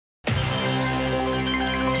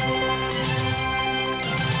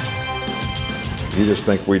You just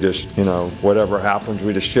think we just, whatever happens,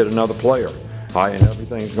 we just shit another player. And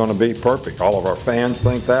everything's going to be perfect. All of our fans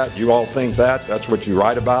think that. You all think that. That's what you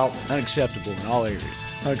write about. Unacceptable in all areas.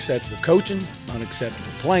 Unacceptable coaching,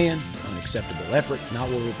 unacceptable playing, unacceptable effort, not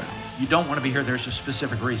what we're about. You don't want to be here. There's a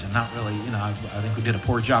specific reason. Not really, I think we did a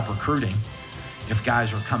poor job recruiting. If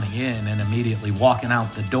guys are coming in and immediately walking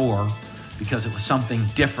out the door because it was something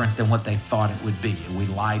different than what they thought it would be. We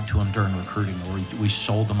lied to them during recruiting, or we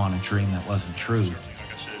sold them on a dream that wasn't true. Like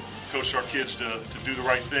I said, coach our kids to do the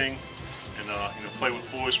right thing and play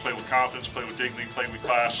with poise, play with confidence, play with dignity, play with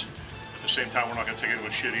class. At the same time, we're not going to take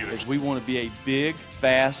anyone's shit either. We want to be a big,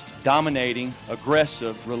 fast, dominating,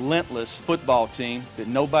 aggressive, relentless football team that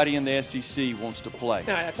nobody in the SEC wants to play.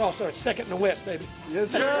 Now, that's also a second in the West, baby. Yes,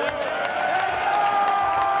 sir. Hey,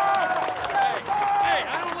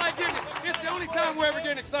 I don't like getting it. It's the only time we're ever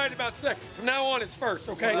getting excited about second. From now on, it's first,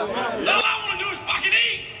 okay? All I want to do is fucking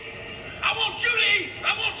eat. I want you to eat.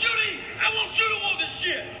 I want you to eat. I want you to want this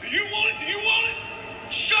shit. Do you want it? Do you want it?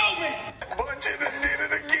 Show me. But you done did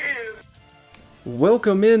it again.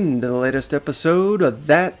 Welcome in to the latest episode of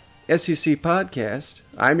That SEC Podcast.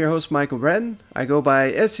 I'm your host, Michael Breton. I go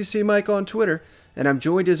by SEC Mike on Twitter, and I'm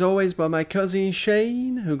joined as always by my cousin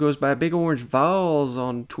Shane, who goes by Big Orange Vols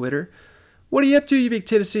on Twitter. What are you up to, you big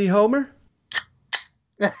Tennessee homer?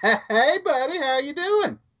 Hey, buddy, how you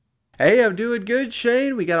doing? Hey, I'm doing good,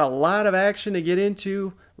 Shane. We got a lot of action to get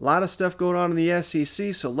into, a lot of stuff going on in the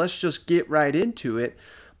SEC, so let's just get right into it.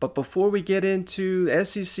 But before we get into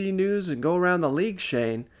SEC news and go around the league,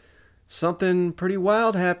 Shane, something pretty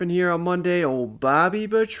wild happened here on Monday. Old Bobby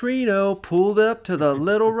Petrino pulled up to the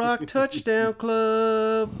Little Rock Touchdown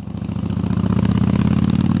Club.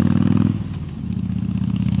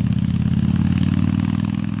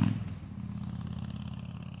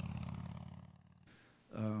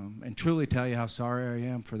 And truly tell you how sorry I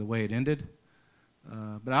am for the way it ended.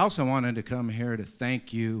 But I also wanted to come here to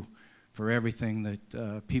thank you for everything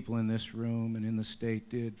that people in this room and in the state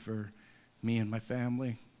did for me and my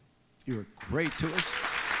family. You were great to us.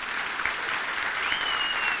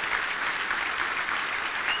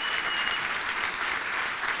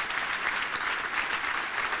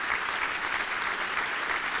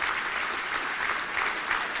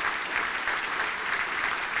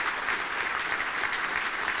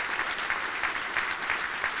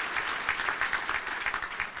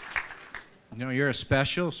 You know, you're a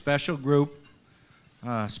special group,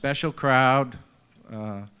 special crowd,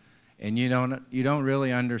 and you don't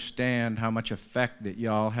really understand how much effect that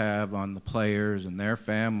y'all have on the players and their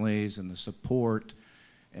families and the support,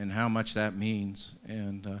 and how much that means.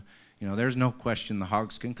 And there's no question the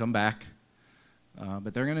Hogs can come back,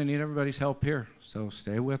 but they're going to need everybody's help here. So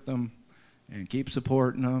stay with them and keep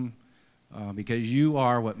supporting them, because you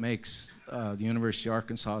are what makes the University of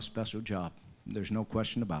Arkansas a special job. There's no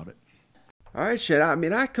question about it. All right, Shane.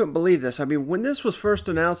 I couldn't believe this. When this was first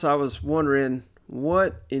announced, I was wondering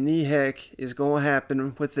what in the heck is going to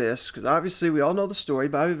happen with this, because obviously we all know the story.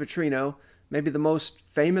 Bobby Petrino, maybe the most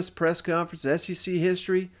famous press conference in SEC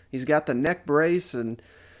history. He's got the neck brace, and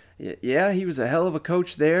yeah, he was a hell of a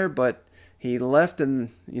coach there, but he left and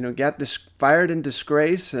got fired in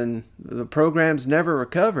disgrace, and the program's never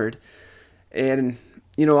recovered. And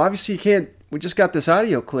obviously you can't. We just got this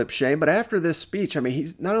audio clip, Shane, but after this speech,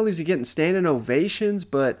 he's not only is he getting standing ovations,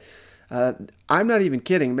 but I'm not even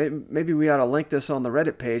kidding. Maybe we ought to link this on the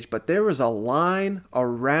Reddit page, but there was a line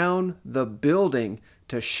around the building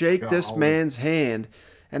to shake this man's hand.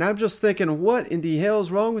 And I'm just thinking, what in the hell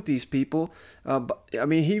is wrong with these people?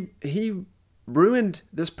 He ruined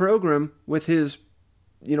this program with his,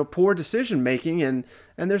 poor decision making, and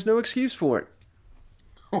there's no excuse for it.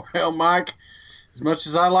 Well, Mike, as much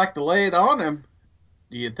as I like to lay it on him,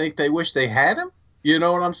 do you think they wish they had him? You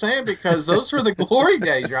know what I'm saying? Because those are the glory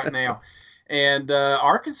days right now. And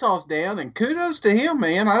Arkansas's down, and kudos to him,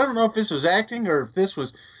 man. I don't know if this was acting or if this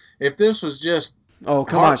was just oh,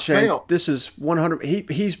 come on, Shane. This is 100.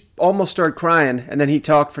 He's almost started crying, and then he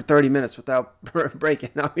talked for 30 minutes without breaking.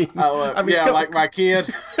 Like my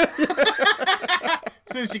kid. As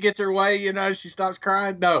soon as she gets her way, she stops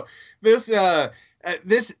crying. No, this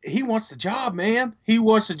he wants the job, man. He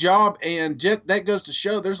wants the job, and that goes to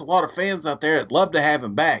show there's a lot of fans out there that love to have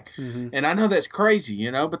him back. Mm-hmm. And I know that's crazy,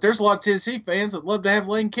 but there's a lot of Tennessee fans that love to have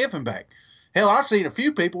Lane Kiffin back. Hell, I've seen a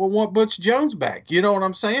few people who want Butch Jones back. You know what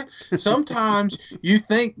I'm saying? Sometimes you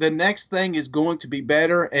think the next thing is going to be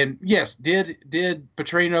better. And yes, did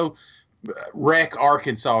Petrino wreck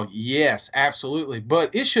Arkansas? Yes, absolutely.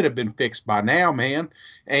 But it should have been fixed by now, man.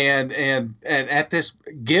 And at this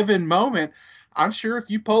given moment, I'm sure if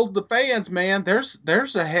you polled the fans, man, there's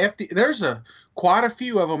quite a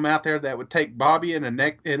few of them out there that would take Bobby in a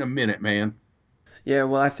minute, man. Yeah,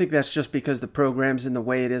 well, I think that's just because the program's in the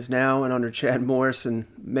way it is now and under Chad Morris and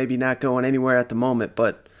maybe not going anywhere at the moment.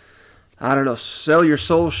 But I don't know, sell your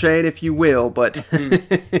soul, Shane, if you will. But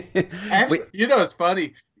actually, it's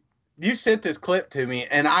funny. You sent this clip to me,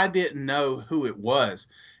 and I didn't know who it was.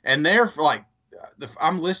 And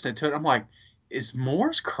I'm listening to it. I'm like, is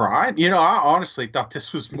Morris crying? I honestly thought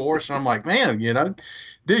this was Morris. And I'm like, man,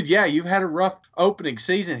 dude, yeah, you've had a rough opening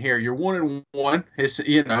season here. You're 1-1.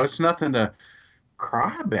 It's nothing to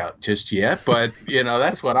cry about just yet, but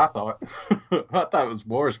that's what I thought. I thought it was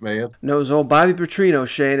Morris, man. No, it was old Bobby Petrino,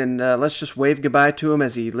 Shane, and let's just wave goodbye to him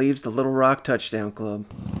as he leaves the Little Rock Touchdown Club.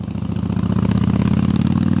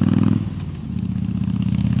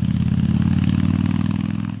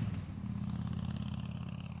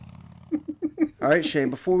 All right,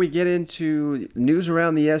 Shane, before we get into news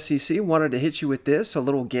around the SEC, wanted to hit you with this, a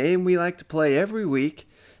little game we like to play every week.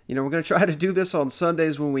 We're going to try to do this on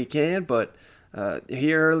Sundays when we can, but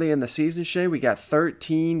here early in the season, Shane, we got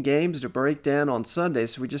 13 games to break down on Sunday,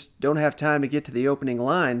 so we just don't have time to get to the opening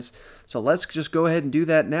lines. So let's just go ahead and do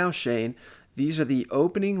that now, Shane. These are the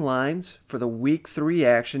opening lines for the Week 3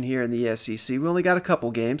 action here in the SEC. We only got a couple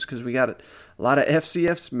games because we got a lot of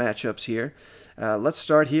FCS matchups here. Let's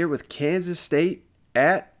start here with Kansas State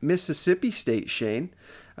at Mississippi State, Shane.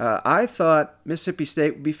 I thought Mississippi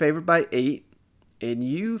State would be favored by 8, and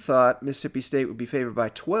you thought Mississippi State would be favored by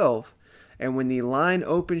 12. And when the line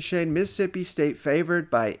opened, Shane, Mississippi State favored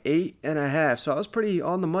by 8.5. So I was pretty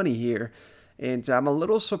on the money here. And I'm a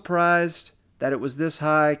little surprised that it was this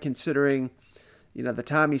high considering, the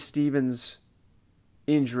Tommy Stevens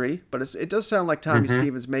injury. But it does sound like Tommy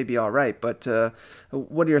Stevens may be all right. But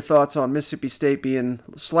what are your thoughts on Mississippi State being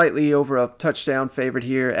slightly over a touchdown favorite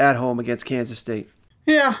here at home against Kansas State?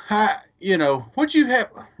 Yeah, what'd you have,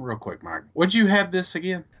 real quick, Mike, what'd you have this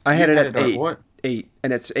again? I had it at 8. What? 8,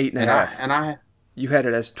 and it's 8.5. You had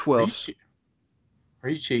it as 12. Are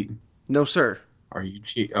you cheating? No, sir. Are you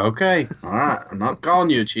cheating? Okay, all right. I'm not calling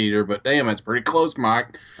you a cheater, but damn, it's pretty close,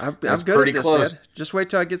 Mike. I'm good pretty at this, close. Man. Just wait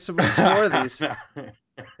till I get some more of these.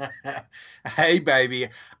 Hey, baby,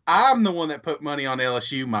 I'm the one that put money on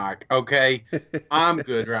LSU, Mike. Okay, I'm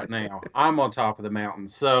good right now. I'm on top of the mountain.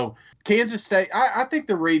 So Kansas State, I think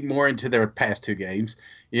they're reading more into their past 2 games.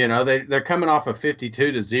 They're coming off a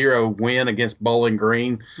 52-0 win against Bowling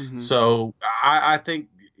Green. Mm-hmm. So I think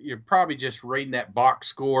you're probably just reading that box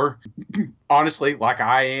score, honestly, like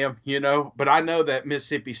I am. But I know that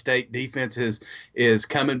Mississippi State defense is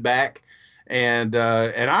coming back. And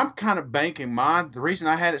I'm kind of banking mine. The reason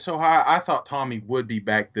I had it so high, I thought Tommy would be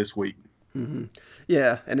back this week. Mm-hmm.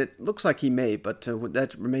 Yeah, and it looks like he may, but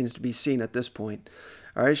that remains to be seen at this point.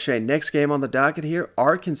 All right, Shane, next game on the docket here,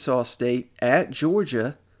 Arkansas State at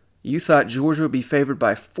Georgia. You thought Georgia would be favored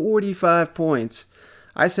by 45 points.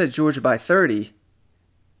 I said Georgia by 30.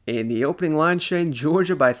 In the opening line, Shane,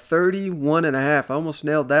 Georgia by 31.5. I almost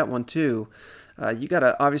nailed that one, too. You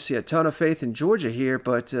got obviously a ton of faith in Georgia here,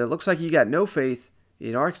 but it looks like you got no faith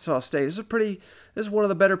in Arkansas State. This is one of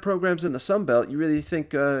the better programs in the Sun Belt. You really think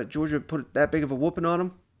Georgia put that big of a whooping on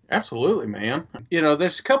them? Absolutely, man.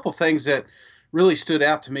 There's a couple things that really stood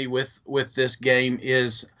out to me with this game.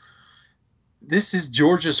 This is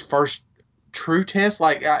Georgia's first true test.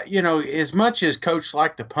 As much as Coach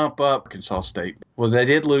liked to pump up Arkansas State, well, they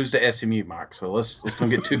did lose to SMU, Mike. So let's don't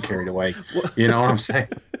get too carried away. You know what I'm saying?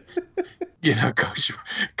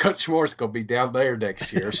 Coach Moore's gonna be down there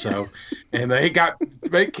next year. So, and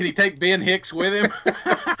can he take Ben Hicks with him?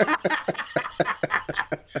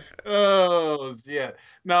 Oh shit!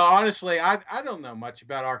 No, honestly, I don't know much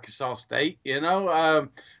about Arkansas State. I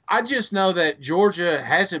just know that Georgia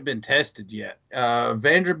hasn't been tested yet.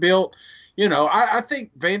 Vanderbilt, I think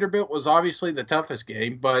Vanderbilt was obviously the toughest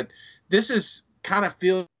game, but this kind of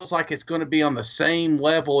feels like it's going to be on the same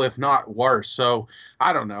level, if not worse. So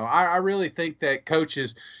I don't know. I really think that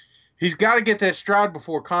he's got to get that stride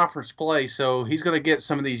before conference play. So he's going to get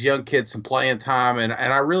some of these young kids some playing time. And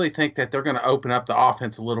I really think that they're going to open up the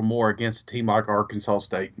offense a little more against a team like Arkansas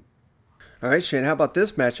State. All right, Shane, how about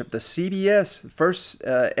this matchup? The CBS, first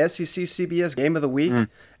SEC CBS game of the week,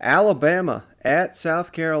 Alabama at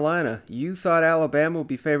South Carolina. You thought Alabama would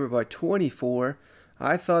be favored by 24.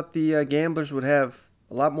 I thought the gamblers would have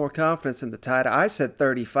a lot more confidence in the Tide. I said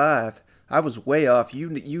 35. I was way off. You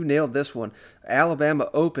nailed this one. Alabama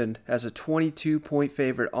opened as a 22-point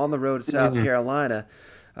favorite on the road at South Carolina.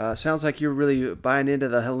 Sounds like you're really buying into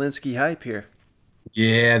the Helinski hype here.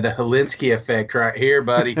 Yeah, the Helinski effect right here,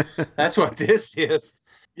 buddy. That's what this is.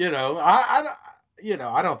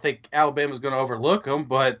 I don't think Alabama's going to overlook them,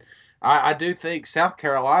 but I do think South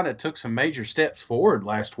Carolina took some major steps forward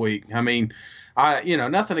last week. I mean,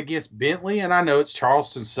 nothing against Bentley, and I know it's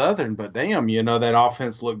Charleston Southern, but damn, that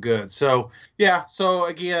offense looked good. So, yeah, so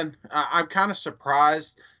again, I'm kind of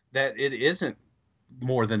surprised that it isn't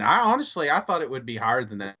more than I thought it would be higher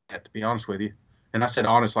than that, to be honest with you. And I said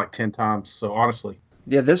honest like 10 times, so honestly.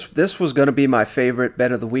 Yeah, this was going to be my favorite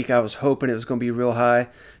bet of the week. I was hoping it was going to be real high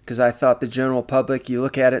because I thought the general public, you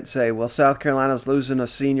look at it and say, well, South Carolina's losing a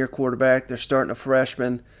senior quarterback. They're starting a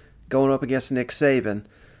freshman going up against Nick Saban.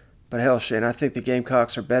 But hell, Shane, I think the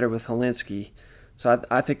Gamecocks are better with Helinski. So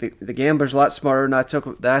I think the gamblers a lot smarter than I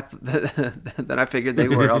took that than I figured they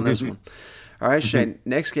were on this one. All right, Shane,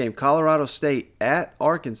 next game, Colorado State at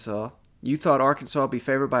Arkansas. You thought Arkansas would be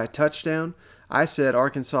favored by a touchdown. I said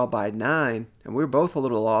Arkansas by 9, and we were both a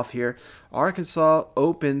little off here. Arkansas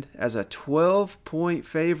opened as a 12-point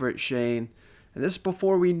favorite, Shane. And this is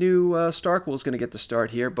before we knew Starkel was going to get the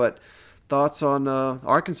start here. But thoughts on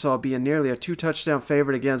Arkansas being nearly a 2-touchdown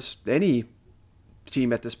favorite against any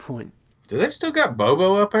team at this point? Do they still got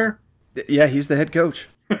Bobo up there? Yeah, he's the head coach.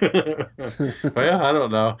 Well, I don't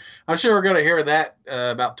know. I'm sure we're going to hear that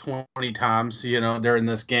about 20 times, during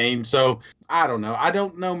this game. So I don't know. I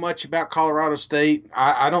don't know much about Colorado State.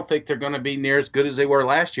 I don't think they're going to be near as good as they were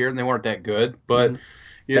last year, and they weren't that good. But,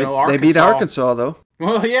 Arkansas, they beat Arkansas, though.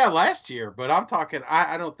 Well, yeah, last year. But I'm talking,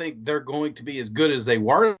 I don't think they're going to be as good as they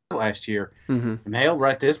were last year. Mm-hmm. And hell,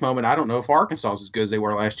 right this moment, I don't know if Arkansas is as good as they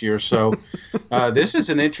were last year. So this is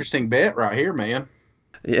an interesting bet right here, man.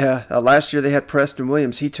 Yeah, last year they had Preston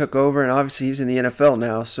Williams. He took over, and obviously he's in the NFL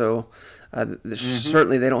now, so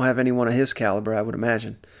certainly they don't have anyone of his caliber, I would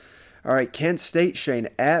imagine. All right, Kent State, Shane,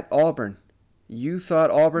 at Auburn. You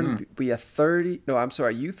thought Auburn would be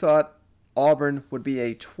you thought Auburn would be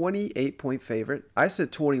a 28-point favorite. I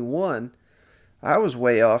said 21. I was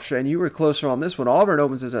way off, Shane. You were closer on this one. Auburn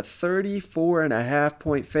opens as a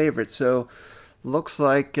 34.5-point favorite, so looks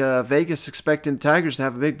like Vegas expecting the Tigers to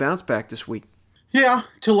have a big bounce back this week. Yeah,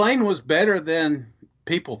 Tulane was better than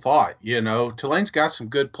people thought. Tulane's got some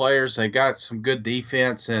good players. They got some good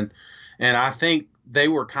defense, and I think they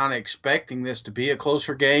were kind of expecting this to be a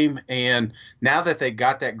closer game. And now that they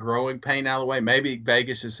got that growing pain out of the way, maybe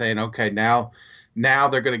Vegas is saying, okay, now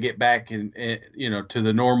they're going to get back to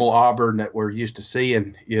the normal Auburn that we're used to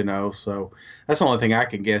seeing. So that's the only thing I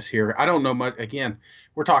can guess here. I don't know much. Again,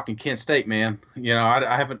 we're talking Kent State, man.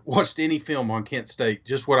 I haven't watched any film on Kent State,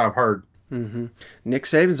 just what I've heard. Mm-hmm. Nick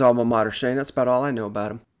Saban's alma mater, Shane. That's about all I know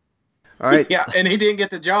about him. All right. Yeah, and he didn't get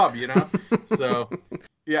the job, So,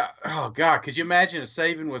 yeah. Oh, God. Could you imagine if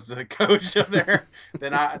Saban was the coach up there?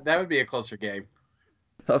 Then that would be a closer game.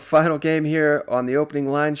 A final game here on the opening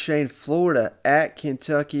line, Shane. Florida at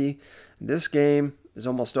Kentucky. This game is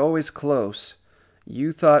almost always close.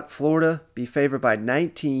 You thought Florida be favored by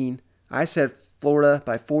 19. I said Florida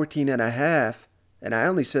by 14.5, and I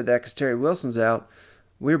only said that because Terry Wilson's out.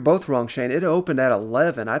 We were both wrong, Shane. It opened at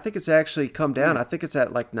 11. I think it's actually come down. I think it's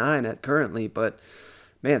at like 9 currently. But,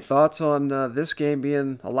 man, thoughts on this game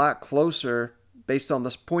being a lot closer based on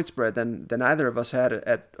this point spread than either of us had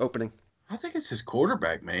at opening? I think it's his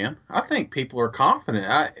quarterback, man. I think people are confident.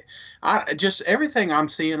 I just everything I'm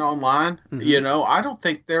seeing online, I don't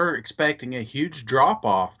think they're expecting a huge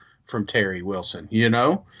drop-off from Terry Wilson,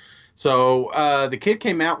 So the kid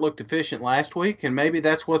came out, looked efficient last week, and maybe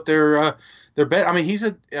that's what they're bet. I mean,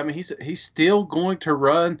 he's still going to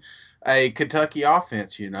run a Kentucky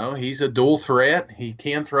offense. He's a dual threat. He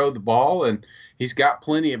can throw the ball, and he's got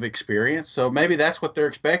plenty of experience. So maybe that's what they're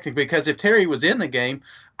expecting. Because if Terry was in the game,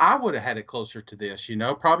 I would have had it closer to this.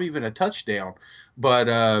 Probably even a touchdown. But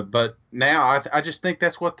now I just think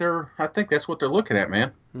that's what they're looking at,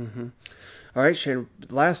 man. Mm-hmm. All right, Shane,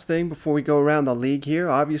 last thing before we go around the league here.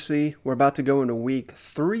 Obviously, we're about to go into week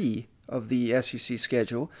 3 of the SEC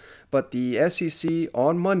schedule, but the SEC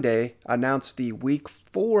on Monday announced the week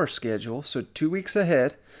 4 schedule, so 2 weeks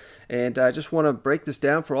ahead. And I just want to break this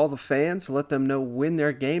down for all the fans, let them know when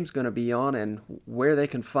their game's going to be on and where they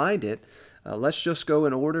can find it. Let's just go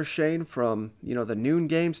in order, Shane, from the noon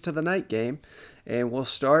games to the night game. And we'll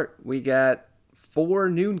start. We got 4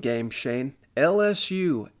 noon games, Shane.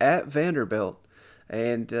 LSU at Vanderbilt.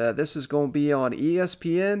 And this is going to be on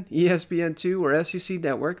ESPN, ESPN2, or SEC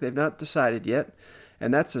Network. They've not decided yet.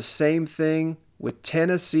 And that's the same thing with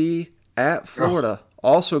Tennessee at Florida.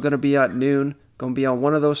 Also going to be at noon. Going to be on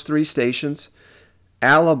one of those 3 stations.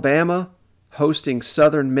 Alabama hosting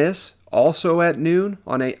Southern Miss, also at noon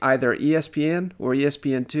on either ESPN or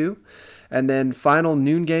ESPN2. And then final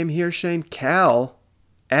noon game here, Shane. Cal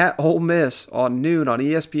at Ole Miss on noon on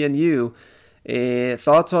ESPNU.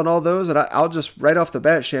 Thoughts on all those? And I'll just, right off the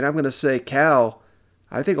bat, Shane, I'm going to say Cal.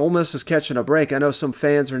 I think Ole Miss is catching a break. I know some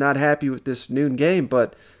fans are not happy with this noon game,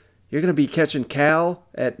 but you're going to be catching Cal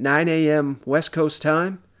at 9 a.m. West Coast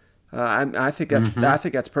time. I think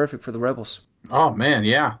that's perfect for the Rebels. Oh, man,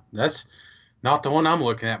 yeah. That's not the one I'm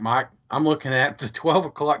looking at, Mike. I'm looking at the 12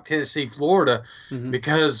 o'clock Tennessee, Florida,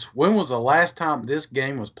 because when was the last time this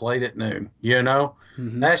game was played at noon? You know,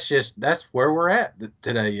 that's where we're at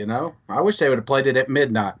today. You know, I wish they would have played it at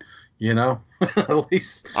midnight. You know, at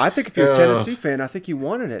least. I think if you're a Tennessee fan, I think you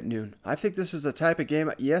want it at noon. I think this is the type of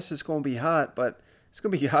game. Yes, it's going to be hot, but it's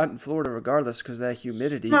going to be hot in Florida regardless because of that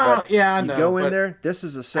humidity. No, yeah, I know. You go in there. This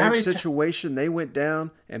is the same situation. They went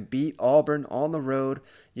down and beat Auburn on the road.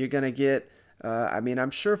 You're going to get.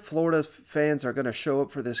 I'm sure Florida fans are going to show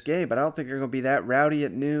up for this game, but I don't think they're going to be that rowdy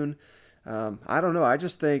at noon. I don't know. I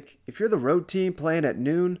just think if you're the road team playing at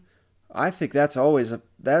noon, I think that's always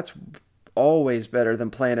better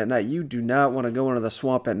than playing at night. You do not want to go into the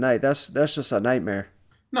swamp at night. That's just a nightmare.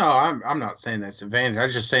 No, I'm not saying that's advantage. I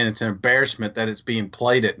was just saying it's an embarrassment that it's being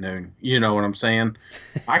played at noon. You know what I'm saying?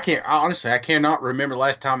 I cannot remember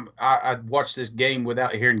last time I watched this game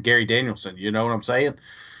without hearing Gary Danielson. You know what I'm saying?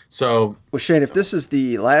 So, well, Shane, if this is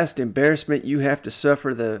the last embarrassment you have to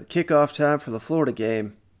suffer the kickoff time for the Florida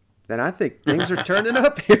game, then I think things are turning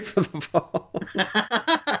up here for the fall.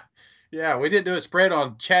 Yeah, we didn't do a spread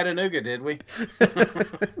on Chattanooga, did we?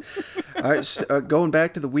 All right, going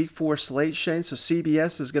back to the Week 4 slate, Shane, so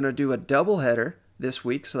CBS is going to do a doubleheader this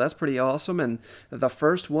week, so that's pretty awesome. And the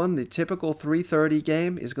first one, the typical 3:30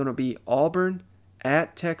 game, is going to be Auburn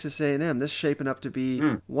at Texas A&M. This is shaping up to be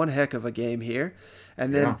one heck of a game here.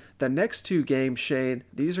 And then the next two games, Shane,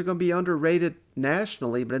 these are going to be underrated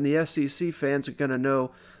nationally, but in the SEC, fans are going to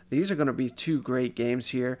know these are going to be two great games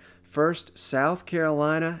here. First, South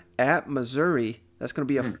Carolina at Missouri. That's going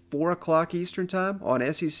to be a 4 o'clock Eastern time on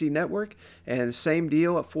SEC Network. And same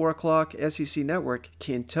deal at 4 o'clock SEC Network,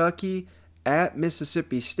 Kentucky at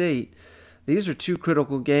Mississippi State. These are two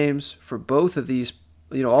critical games for both of these,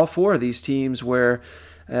 all four of these teams where,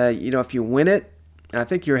 if you win it, I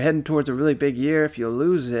think you're heading towards a really big year. If you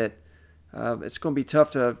lose it, it's going to be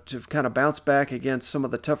tough to kind of bounce back against some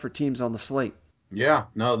of the tougher teams on the slate. Yeah,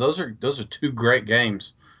 no, those are two great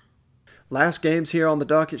games. Last games here on the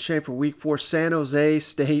docket, Shane, for Week 4, San Jose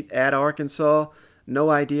State at Arkansas. No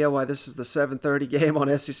idea why this is the 7:30 game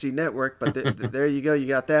on SEC Network, but there you go. You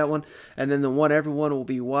got that one. And then the one everyone will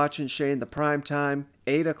be watching, Shane, the prime time,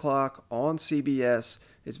 8 o'clock on CBS.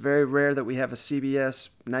 It's very rare that we have a CBS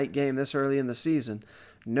night game this early in the season.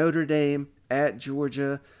 Notre Dame at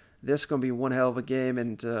Georgia. This is going to be one hell of a game,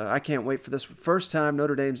 and I can't wait for this. First time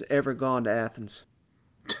Notre Dame's ever gone to Athens.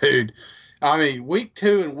 Dude, I mean, Week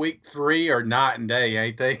 2 and Week 3 are night and day,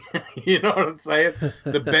 ain't they? You know what I'm saying?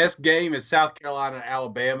 The best game is South Carolina,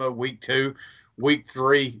 Alabama, Week 2. Week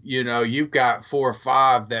 3, you've got 4 or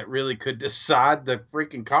 5 that really could decide the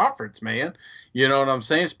freaking conference, man. You know what I'm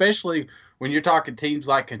saying? Especially when you're talking teams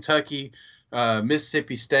like Kentucky,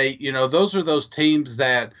 Mississippi State. Those are those teams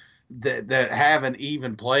that have an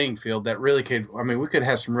even playing field that really could. I mean, we could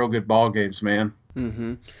have some real good ball games, man.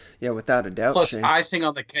 Mm-hmm. Yeah, without a doubt. Plus, Shane, icing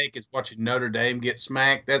on the cake is watching Notre Dame get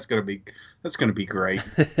smacked. That's gonna be great.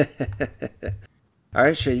 All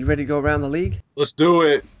right, Shane, you ready to go around the league? Let's do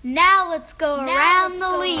it. Now let's go around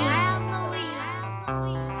the league.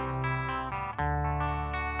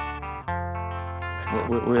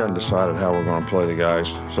 We haven't decided how we're going to play the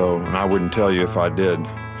guys, and I wouldn't tell you if I did.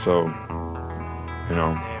 So, I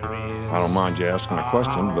don't mind you asking a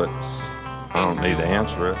question, but I don't need to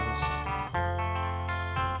answer it.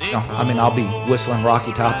 I'll be whistling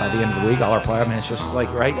Rocky Top by the end of the week. All our play. It's just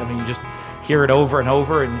like, right? You just hear it over and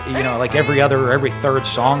over, and like every third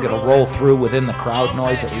song, it'll roll through within the crowd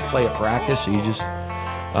noise that we play at practice. So you just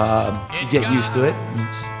you get used to it.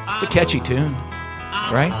 It's a catchy tune,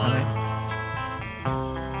 right?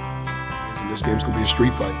 This game's gonna be a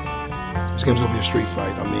street fight.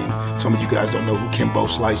 Some of you guys don't know who Kimbo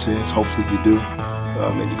Slice is. Hopefully you do.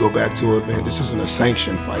 And you go back to it, man. This isn't a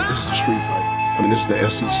sanctioned fight. This is a street fight. This is the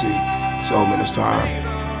SEC. So, man, it's time.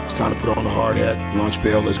 It's time to put on the hard hat, lunch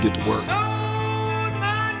bell. Let's get to work.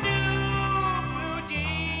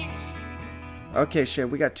 Okay, Shane,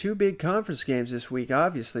 we got two big conference games this week,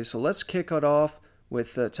 obviously. So let's kick it off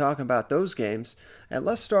with talking about those games. And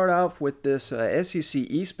let's start off with this SEC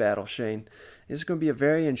East battle, Shane. This is going to be a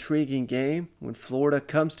very intriguing game when Florida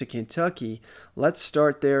comes to Kentucky. Let's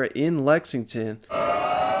start there in Lexington.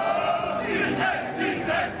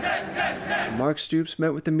 Mark Stoops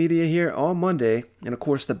met with the media here on Monday. And, of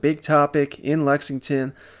course, the big topic in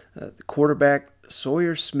Lexington, the quarterback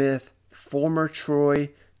Sawyer Smith, former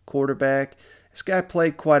Troy quarterback. This guy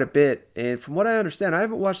played quite a bit, and from what I understand, I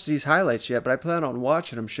haven't watched these highlights yet, but I plan on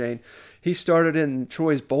watching them, Shane. He started in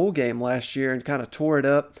Troy's bowl game last year and kind of tore it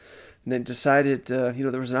up, and then decided, there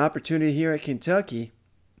was an opportunity here at Kentucky.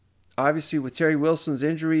 Obviously, with Terry Wilson's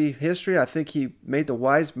injury history, I think he made the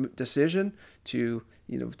wise decision to,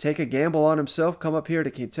 take a gamble on himself, come up here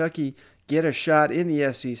to Kentucky, get a shot in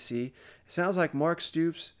the SEC. It sounds like Mark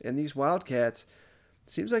Stoops and these Wildcats,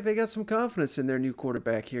 seems like they got some confidence in their new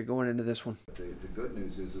quarterback here going into this one. The good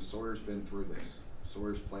news is that Sawyer's been through this.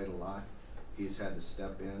 Sawyer's played a lot. He's had to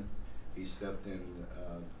step in. He stepped in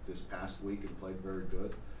this past week and played very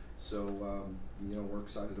good. So, we're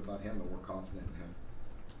excited about him and we're confident in him.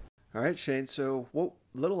 All right, Shane, so what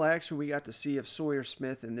little action we got to see of Sawyer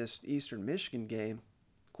Smith in this Eastern Michigan game.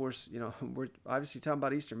 Of course, we're obviously talking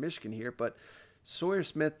about Eastern Michigan here, but Sawyer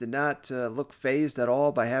Smith did not look phased at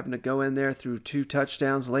all by having to go in there through 2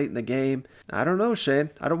 touchdowns late in the game. I don't know, Shane.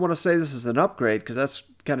 I don't want to say this is an upgrade because that's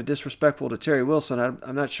kind of disrespectful to Terry Wilson.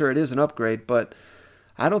 I'm not sure it is an upgrade, but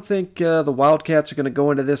I don't think the Wildcats are going to go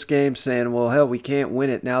into this game saying, well, hell, we can't win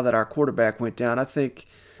it now that our quarterback went down. I think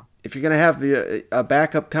if you're going to have a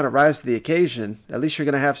backup kind of rise to the occasion, at least you're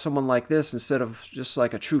going to have someone like this instead of just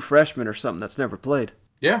like a true freshman or something that's never played.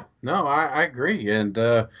 Yeah, no, I agree. And,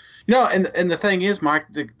 and the thing is, Mike,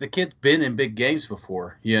 the kid's been in big games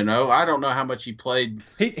before, I don't know how much he played.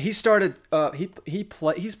 He started,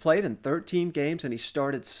 he's played in 13 games and he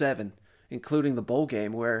started 7, including the bowl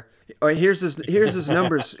game where, here's his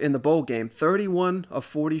numbers in the bowl game, 31 of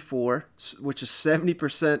 44, which is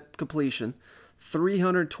 70% completion,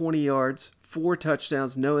 320 yards, 4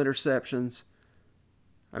 touchdowns, no interceptions.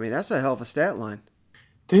 I mean, that's a hell of a stat line.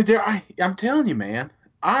 Dude, I'm telling you, man.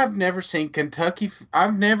 I've never seen Kentucky.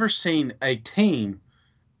 I've never seen a team.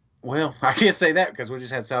 Well, I can't say that because we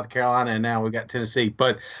just had South Carolina and now we got Tennessee.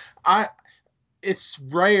 But it's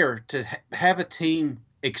rare to have a team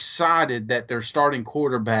excited that their starting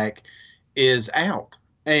quarterback is out.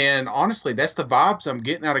 And honestly, that's the vibes I'm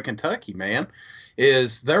getting out of Kentucky, man,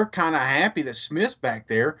 is they're kind of happy that Smith's back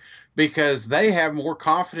there because they have more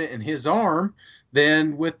confidence in his arm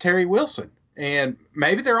than with Terry Wilson. And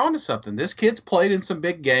maybe they're onto something. This kid's played in some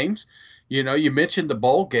big games. You mentioned the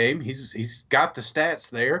bowl game. He's got the stats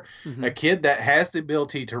there. Mm-hmm. A kid that has the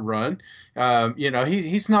ability to run.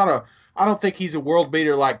 He's not I don't think he's a world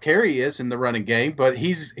beater like Terry is in the running game, but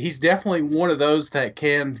he's definitely one of those that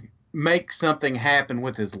can make something happen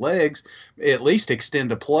with his legs, at least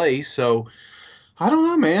extend a play. So I don't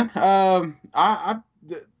know, man.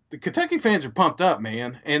 The Kentucky fans are pumped up,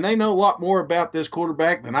 man, and they know a lot more about this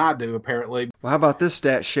quarterback than I do, apparently. Well, how about this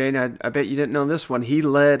stat, Shane? I bet you didn't know this one. He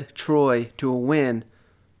led Troy to a win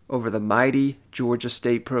over the mighty Georgia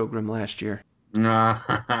State program last year.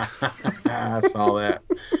 I saw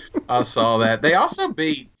that. They also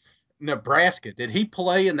beat Nebraska. Did he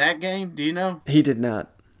play in that game? Do you know? He did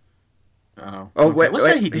not. Oh, okay. Wait. Let's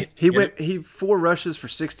say he did. He 4 rushes for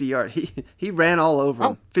 60 yards. He ran all over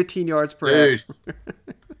him. 15 yards per dude.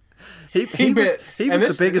 He was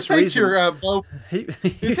the biggest reason.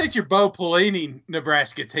 This ain't your Bo Pelini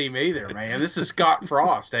Nebraska team either, man. This is Scott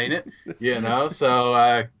Frost, ain't it?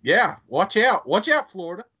 So watch out,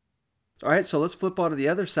 Florida. All right, so let's flip on to the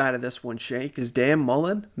other side of this one, Shane, because Dan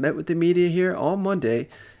Mullen met with the media here on Monday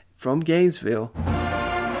from Gainesville.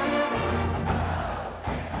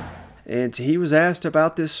 And he was asked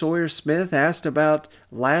about this Sawyer Smith, asked about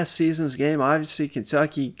last season's game. Obviously,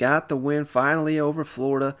 Kentucky got the win finally over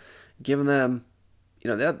Florida, giving them,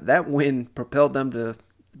 that win propelled them to the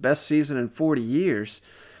best season in 40 years.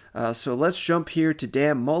 So let's jump here to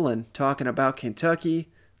Dan Mullen talking about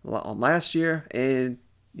Kentucky on last year and,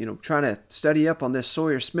 trying to study up on this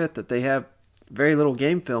Sawyer Smith that they have very little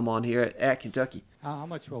game film on here at Kentucky. How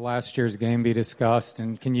much will last year's game be discussed,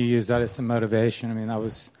 and can you use that as some motivation? I mean, that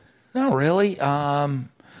was... Not really.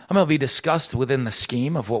 It'll be discussed within the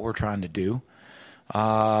scheme of what we're trying to do.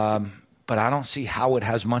 But I don't see how it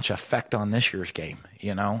has much effect on this year's game,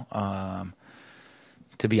 to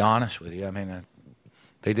be honest with you. I mean,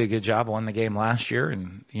 they did a good job on the game last year,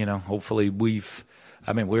 and, hopefully we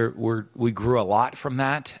grew a lot from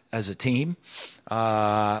that as a team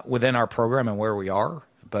within our program and where we are.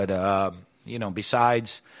 But,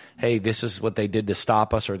 besides, hey, this is what they did to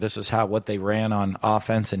stop us, or this is what they ran on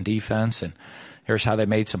offense and defense, and here's how they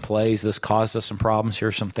made some plays. This caused us some problems.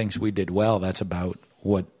 Here's some things we did well. That's about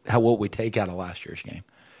what we take out of last year's game.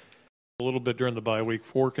 A little bit during the bye week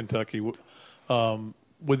for Kentucky. With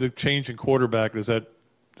the change in quarterback, does that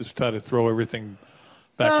just try to throw everything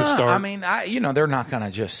back to start? I mean, they're not going to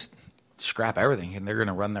just scrap everything and they're going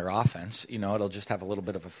to run their offense. It'll just have a little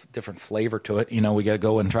bit of a different flavor to it. We got to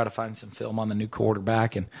go and try to find some film on the new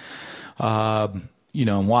quarterback and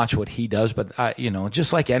and watch what he does. But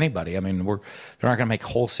just like anybody, I mean, they're not going to make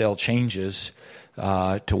wholesale changes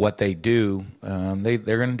to what they do. They're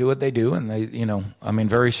going to do what they do, and they,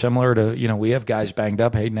 very similar to, we have guys banged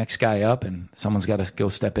up. Hey, next guy up, and someone's got to go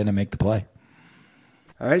step in and make the play.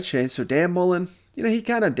 All right, Shane. So Dan Mullen, he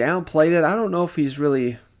kind of downplayed it. I don't know if he's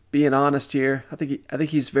really being honest here. I think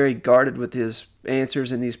he's very guarded with his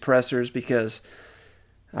answers in these pressers because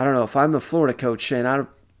I don't know if I'm the Florida coach, Shane. I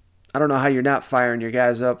don't know how you're not firing your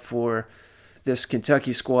guys up for this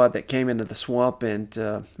Kentucky squad that came into the swamp and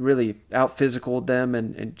really out-physicaled them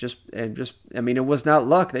and just I mean, it was not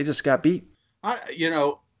luck. They just got beat.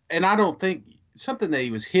 And I don't think something that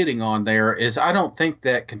he was hitting on there is I don't think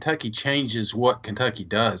that Kentucky changes what Kentucky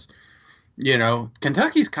does.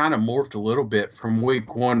 Kentucky's kind of morphed a little bit from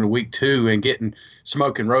week 1 to week 2 and getting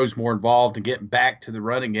Smoke and Rose more involved and getting back to the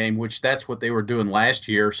running game, which that's what they were doing last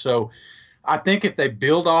year. So I think if they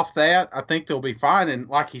build off that, I think they'll be fine. And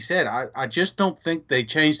like he said, I just don't think they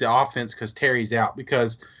changed the offense because Terry's out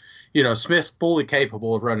because, Smith's fully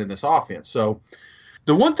capable of running this offense. So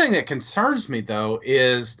the one thing that concerns me, though,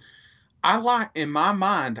 is in my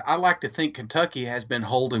mind, I like to think Kentucky has been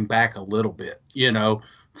holding back a little bit.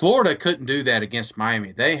 Florida couldn't do that against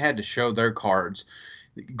Miami. They had to show their cards.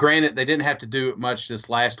 Granted, they didn't have to do it much this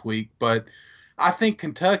last week, but I think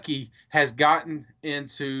Kentucky has gotten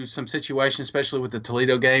into some situations, especially with the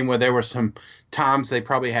Toledo game, where there were some times they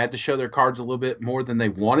probably had to show their cards a little bit more than they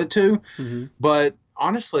wanted to. Mm-hmm. But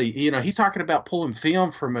honestly, he's talking about pulling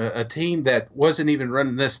film from a team that wasn't even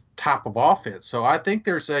running this type of offense. So I think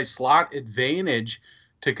there's a slight advantage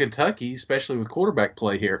to Kentucky, especially with quarterback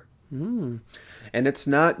play here. And it's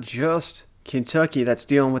not just Kentucky that's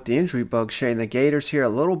dealing with the injury bug, Shane. The Gators here a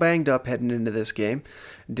little banged up heading into this game.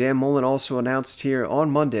 Dan Mullen also announced here on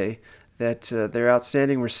Monday that their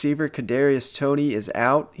outstanding receiver, Kadarius Toney, is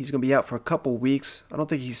out. He's going to be out for a couple weeks. I don't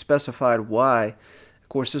think he specified why. Of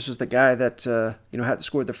course, this was the guy that had to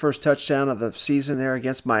score the first touchdown of the season there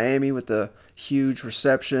against Miami with the huge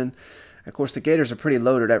reception. Of course, the Gators are pretty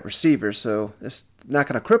loaded at receivers, so it's not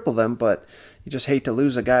going to cripple them, but you just hate to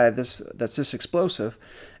lose a guy that's this explosive.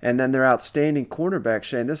 And then their outstanding cornerback,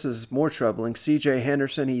 Shane, this is more troubling. C.J.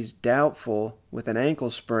 Henderson, he's doubtful with an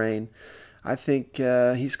ankle sprain. I think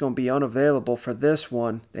he's going to be unavailable for this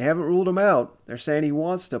one. They haven't ruled him out. They're saying he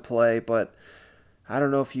wants to play, but I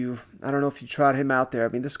don't know if you trot him out there. I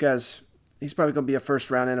mean, he's probably going to be a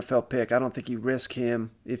first-round NFL pick. I don't think you risk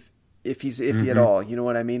him if he's iffy at all. You know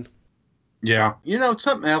what I mean? Yeah.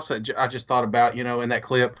 Something else that I just thought about, in that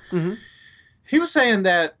clip. Mm-hmm. He was saying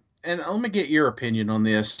that, and let me get your opinion on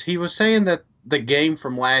this. He was saying that the game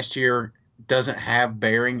from last year doesn't have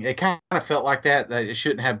bearing. It kind of felt like that it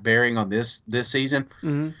shouldn't have bearing on this season.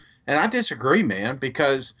 Mm-hmm. And I disagree, man,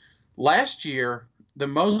 because last year, the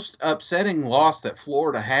most upsetting loss that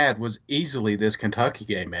Florida had was easily this Kentucky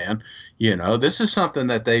game, man. This is something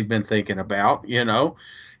that they've been thinking about,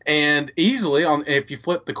 And easily, if you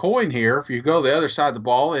flip the coin here, if you go the other side of the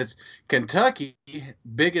ball, it's Kentucky.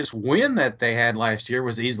 Biggest win that they had last year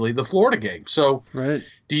was easily the Florida game. So, right.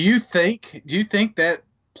 Do you think that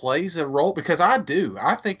plays a role? Because I do.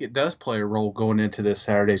 I think it does play a role going into this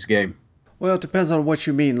Saturday's game. Well, it depends on what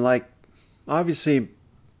you mean. Like, obviously,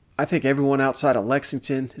 I think everyone outside of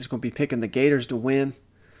Lexington is going to be picking the Gators to win.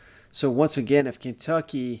 So once again, if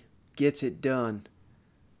Kentucky gets it done,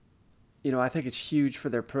 I think it's huge for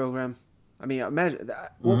their program. I mean, imagine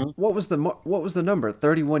what was the number?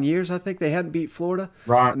 31 years, I think they hadn't beat Florida,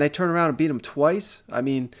 right? And they turn around and beat them twice. I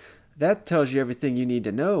mean, that tells you everything you need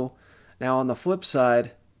to know. Now, on the flip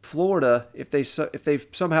side, Florida, if they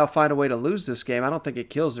somehow find a way to lose this game, I don't think it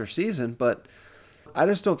kills their season, but I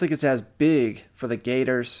just don't think it's as big for the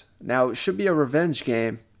Gators. Now, it should be a revenge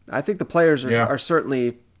game. I think the players are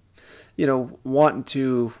certainly, wanting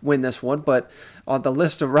to win this one, but on the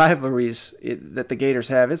list of rivalries that the Gators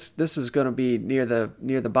have, this is going to be near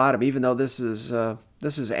the bottom. Even though this is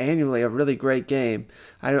annually a really great game,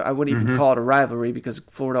 I wouldn't even call it a rivalry because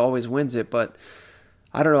Florida always wins it. But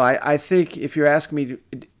I don't know. I think if you're asking me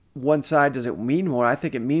one side, does it mean more? I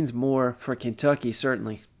think it means more for Kentucky,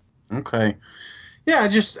 certainly. Okay. Yeah,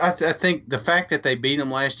 I think the fact that they beat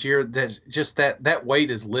them last year, that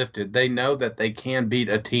weight is lifted. They know that they can beat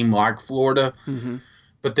a team like Florida. Mm-hmm.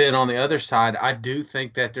 But then on the other side, I do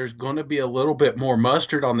think that there's going to be a little bit more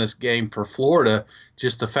mustard on this game for Florida,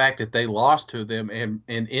 just the fact that they lost to them and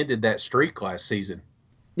ended that streak last season.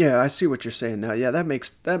 Yeah, I see what you're saying now. Yeah, that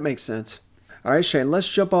makes sense. All right, Shane, let's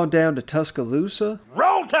jump on down to Tuscaloosa.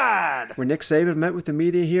 Roll Tide! Where Nick Saban met with the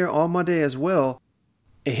media here on Monday as well.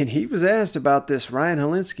 And he was asked about this Ryan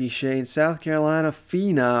Hilinski, Shane, South Carolina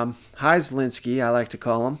phenom, Heislinski, I like to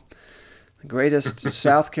call him. The greatest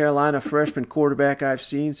South Carolina freshman quarterback I've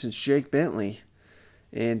seen since Jake Bentley.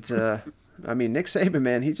 And, Nick Saban,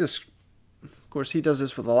 man, he just, of course, he does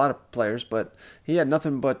this with a lot of players, but he had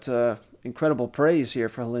nothing but incredible praise here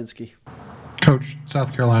for Hilinski. Coach,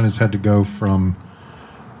 South Carolina's had to go from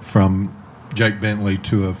Jake Bentley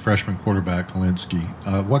to a freshman quarterback, Hilinski.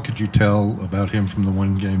 What could you tell about him from the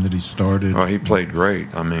one game that he started? Well, he played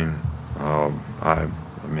great. The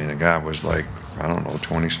guy was like,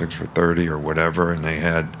 26 for 30 or whatever, and they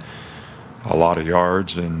had a lot of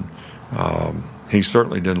yards, and he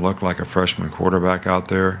certainly didn't look like a freshman quarterback out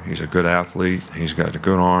there. He's a good athlete. He's got a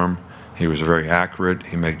good arm. He was very accurate.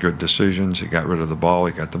 He made good decisions. He got rid of the ball.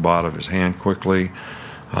 He got the ball out of his hand quickly,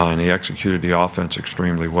 and he executed the offense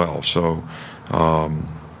extremely well. So, no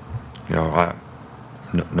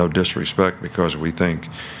disrespect, because we think,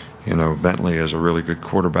 Bentley is a really good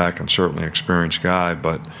quarterback and certainly experienced guy,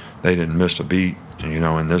 but they didn't miss a beat,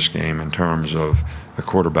 in this game in terms of the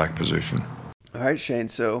quarterback position. All right, Shane.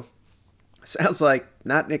 So, sounds like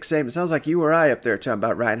not Nick Saban. It sounds like you or I up there talking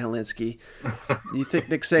about Ryan Hilinski. You think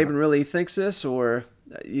Nick Saban really thinks this, or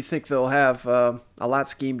you think they'll have a lot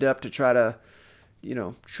schemed up to try to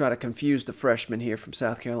confuse the freshman here from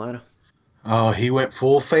South Carolina? Oh, he went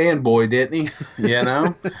full fanboy, didn't he?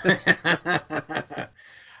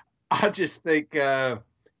 I just think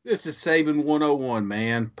this is Saban 101,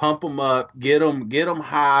 man. Pump them up, get them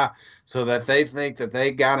high, so that they think that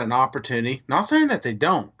they got an opportunity. Not saying that they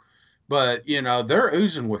don't. But, they're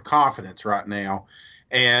oozing with confidence right now.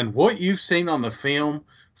 And what you've seen on the film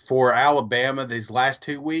for Alabama these last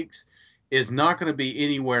 2 weeks is not going to be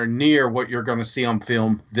anywhere near what you're going to see on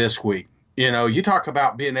film this week. You talk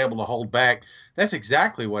about being able to hold back. That's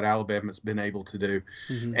exactly what Alabama's been able to do.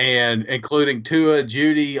 Mm-hmm. And including Tua,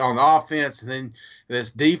 Judy on offense, and then this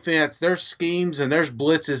defense, there's schemes and there's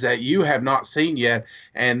blitzes that you have not seen yet.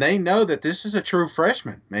 And they know that this is a true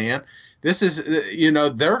freshman, man. This is,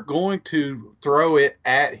 they're going to throw it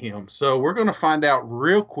at him. So we're going to find out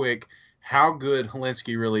real quick how good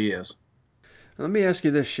Hilinski really is. Let me ask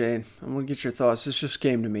you this, Shane. I'm going to get your thoughts. This just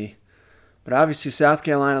came to me. But obviously South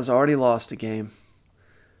Carolina's already lost a game.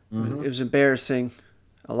 Mm-hmm. It was embarrassing.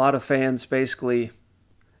 A lot of fans basically,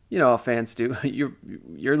 how fans do.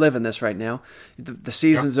 You're living this right now. The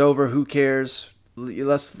season's over. Who cares?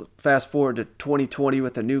 Let's fast forward to 2020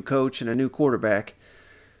 with a new coach and a new quarterback.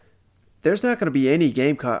 There's not going to be any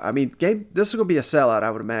game. This is going to be a sellout, I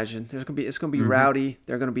would imagine. It's going to be rowdy.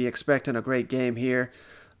 They're going to be expecting a great game here.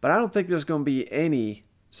 But I don't think there's going to be any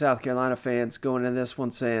South Carolina fans going into this one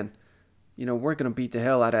saying, we're going to beat the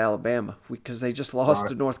hell out of Alabama because they just lost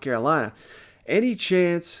to North Carolina. Any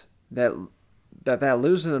chance that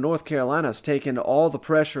losing to North Carolina is taking all the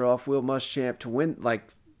pressure off Will Muschamp to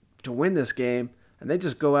win this game, and they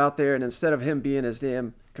just go out there and instead of him being his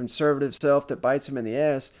damn conservative self that bites him in the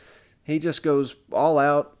ass, he just goes all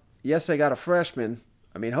out. Yes, they got a freshman.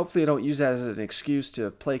 Hopefully they don't use that as an excuse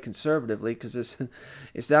to play conservatively, because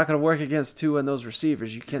it's not going to work against Tua and those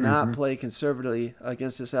receivers. You cannot play conservatively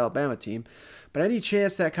against this Alabama team. But any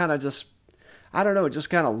chance that kind of just, it just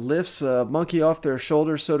kind of lifts a monkey off their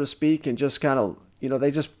shoulders, so to speak, and just kind of,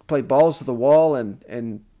 they just play balls to the wall,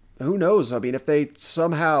 and who knows? If they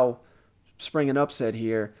somehow spring an upset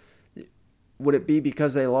here, would it be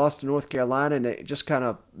because they lost to North Carolina and it just kind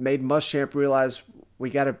of made Muschamp realize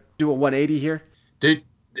we got to do a 180 here? Dude,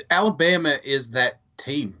 Alabama is that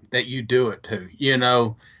team that you do it to.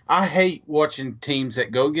 I hate watching teams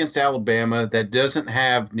that go against Alabama that doesn't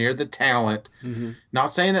have near the talent. Mm-hmm.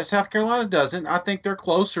 Not saying that South Carolina doesn't. I think they're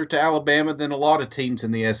closer to Alabama than a lot of teams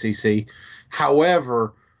in the SEC.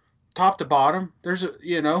 However, top to bottom, there's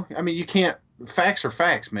you can't. Facts are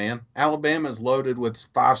facts, man. Alabama's loaded with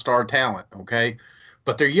 5-star talent, okay?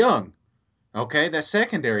 But they're young, okay? That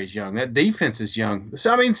secondary is young. That defense is young.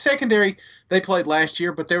 So, secondary, they played last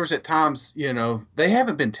year, but there was at times, they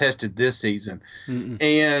haven't been tested this season. Mm-mm.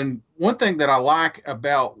 And one thing that I like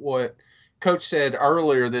about what Coach said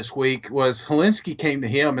earlier this week was Hilinski came to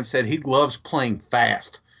him and said he loves playing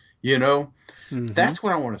fast, Mm-hmm. That's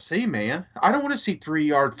what I want to see, man. I don't want to see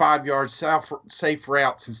 3-yard, 5-yard safe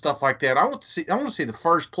routes and stuff like that. I want to see the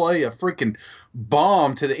first play, a freaking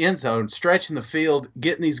bomb to the end zone, stretching the field,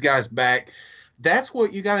 getting these guys back. That's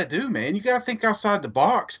what you got to do, man. You got to think outside the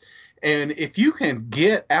box. And if you can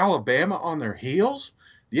get Alabama on their heels,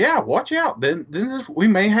 yeah, watch out. Then we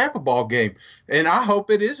may have a ball game. And I hope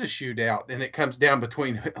it is a shootout and it comes down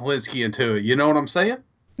between Hilinski and Tua. You know what I'm saying?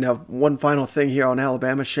 Now, one final thing here on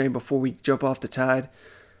Alabama, Shane, before we jump off the Tide.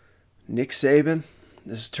 Nick Saban,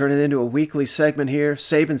 this is turning into a weekly segment here.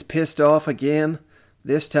 Saban's pissed off again,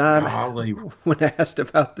 this time when asked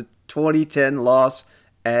about the 2010 loss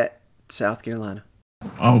at South Carolina.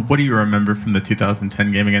 What do you remember from the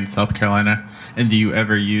 2010 game against South Carolina? And do you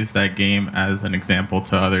ever use that game as an example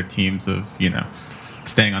to other teams of,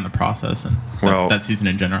 staying on the process and that season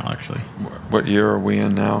in general, actually? What year are we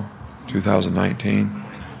in now? 2019.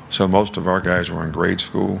 So most of our guys were in grade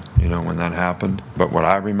school, when that happened. But what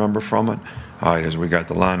I remember from it, is we got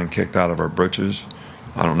the lining kicked out of our britches.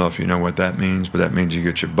 I don't know if you know what that means, but that means you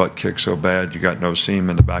get your butt kicked so bad you got no seam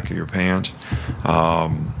in the back of your pants.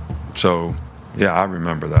 Yeah, I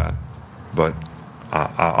remember that. But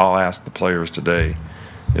I'll ask the players today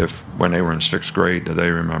if when they were in 6th grade, do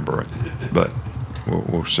they remember it? But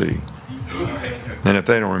we'll see. And if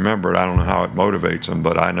they don't remember it, I don't know how it motivates them,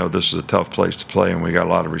 but I know this is a tough place to play, and we got a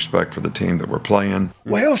lot of respect for the team that we're playing.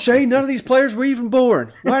 Well, Shane, none of these players were even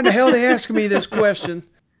born. Why in the hell are they asking me this question?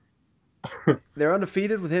 They're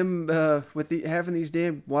undefeated with him having these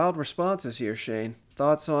damn wild responses here, Shane.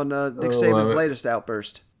 Thoughts on Nick Saban's latest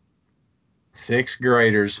outburst? 6th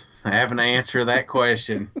graders having to answer that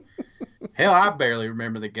question. Hell, I barely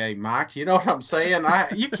remember the game, Mike. You know what I'm saying?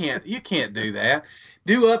 You can't do that.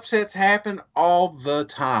 Do upsets happen all the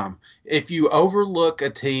time? If you overlook a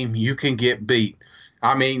team, you can get beat.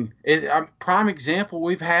 I mean, prime example,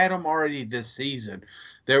 we've had them already this season.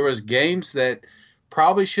 There was games that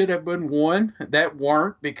probably should have been won that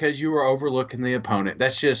weren't because you were overlooking the opponent.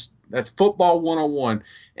 That's football 101.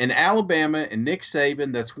 And Alabama and Nick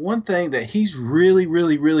Saban, that's one thing that he's really,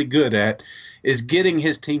 really, really good at is getting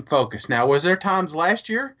his team focused. Now, was there times last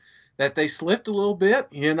year that they slipped a little bit,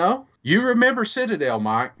 You remember Citadel,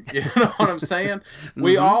 Mike. You know what I'm saying? Mm-hmm.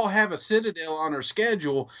 We all have a Citadel on our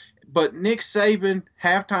schedule, but Nick Saban,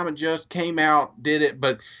 halftime adjust, came out, did it,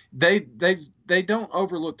 but they don't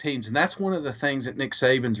overlook teams, and that's one of the things that Nick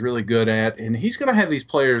Saban's really good at, and he's going to have these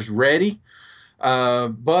players ready.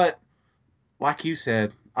 But like you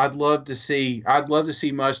said, I'd love to see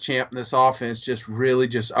Muschamp in this offense just really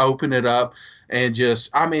just open it up and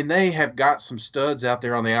they have got some studs out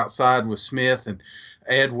there on the outside with Smith and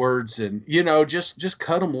Edwards and, just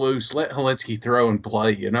cut them loose, let Helinski throw and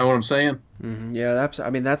play. You know what I'm saying? Mm-hmm. Yeah, that's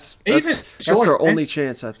their only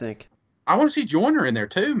chance, I think. I want to see Joyner in there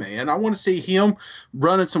too, man. I want to see him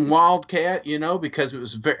running some wildcat, because it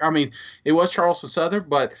was Charleston Southern,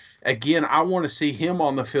 but again, I want to see him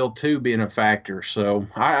on the field too, being a factor. So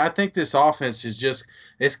I think this offense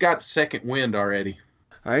it's got second wind already.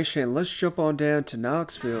 All right, Shane, let's jump on down to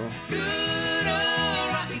Knoxville.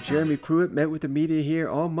 Jeremy Pruitt met with the media here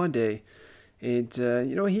on Monday, and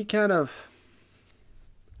he kind of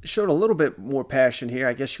showed a little bit more passion here,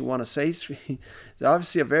 I guess you want to say. He's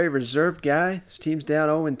obviously a very reserved guy. His team's down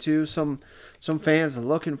 0-2. Some fans are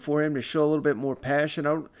looking for him to show a little bit more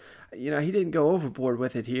passion. He didn't go overboard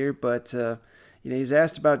with it here, but he's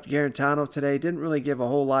asked about Garantano today. Didn't really give a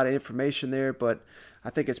whole lot of information there, but I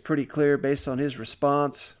think it's pretty clear based on his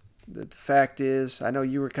response. The fact is, I know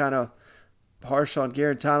you were kind of harsh on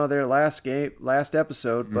Garantano there last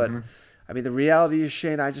episode, but the reality is,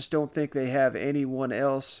 Shane, I just don't think they have anyone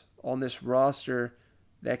else on this roster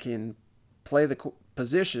that can play the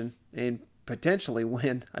position and potentially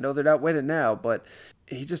win. I know they're not winning now, but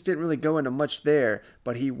he just didn't really go into much there.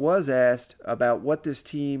 But he was asked about what this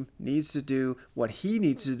team needs to do, what he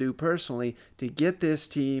needs to do personally to get this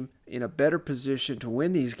team in a better position to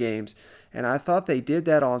win these games. And I thought they did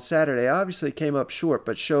that on Saturday. Obviously came up short,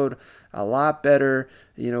 but showed a lot better,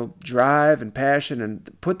 drive and passion and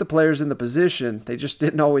put the players in the position. They just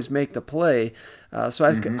didn't always make the play. So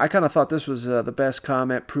I kind of thought this was the best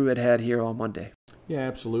comment Pruitt had here on Monday. Yeah,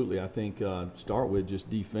 absolutely. I think start with just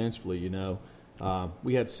defensively,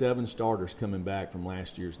 we had 7 starters coming back from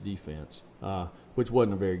last year's defense, which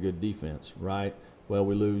wasn't a very good defense, right? Well,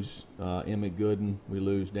 we lose Emmett Gooden, we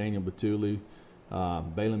lose Daniel Batuli,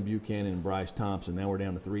 Balin Buchanan, and Bryce Thompson. Now we're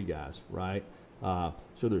down to 3 guys, right?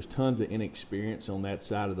 So there's tons of inexperience on that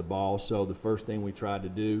side of the ball. So the first thing we tried to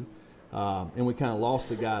do, and we kind of lost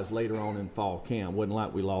the guys later on in fall camp. Wasn't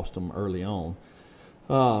like we lost them early on.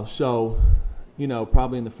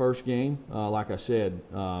 Probably in the first game, like I said,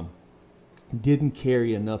 didn't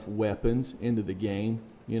carry enough weapons into the game,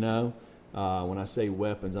 When I say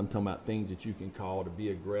weapons, I'm talking about things that you can call to be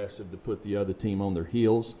aggressive, to put the other team on their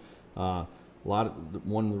heels.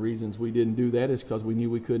 One of the reasons we didn't do that is because we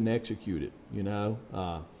knew we couldn't execute it,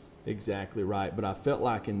 Exactly right. But I felt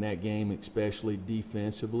like in that game, especially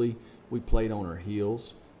defensively, we played on our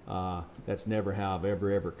heels. That's never how I've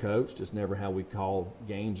ever coached. It's never how we call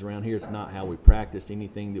games around here. It's not how we practice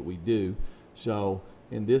anything that we do. So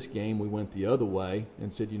in this game, we went the other way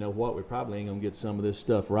and said, you know what, we probably ain't going to get some of this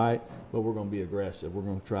stuff right, but we're going to be aggressive. We're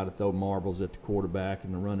going to try to throw marbles at the quarterback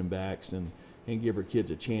and the running backs and give our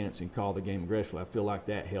kids a chance and call the game aggressively. I feel like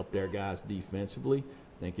that helped our guys defensively.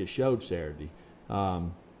 I think it showed Saturday.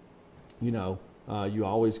 You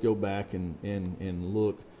always go back and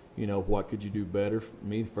look, what could you do better? For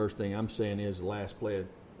me, the first thing I'm saying is the last play,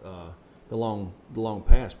 the long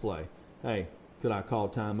pass play. Hey, could I call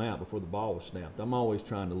timeout before the ball was snapped? I'm always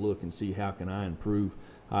trying to look and see how can I improve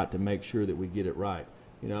to make sure that we get it right.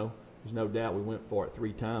 There's no doubt we went for it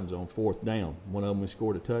 3 times on 4th down. One of them we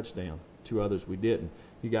scored a touchdown. 2 others we didn't.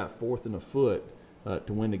 You got 4th and a foot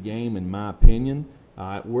to win the game, in my opinion.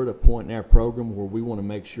 We're at a point in our program where we want to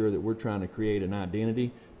make sure that we're trying to create an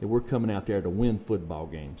identity that we're coming out there to win football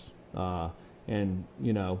games. We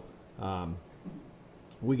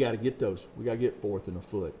got to get those. We got to get 4th and a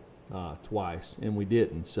foot twice, and we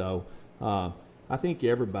didn't. So I think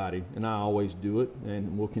everybody, and I always do it,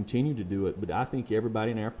 and we'll continue to do it, but I think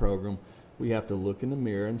everybody in our program, we have to look in the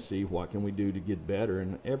mirror and see what can we do to get better,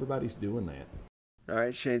 and everybody's doing that. All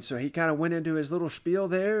right, Shane, so he kind of went into his little spiel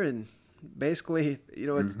there, and basically,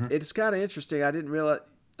 it's kind of interesting. I didn't realize,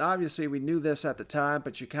 obviously we knew this at the time,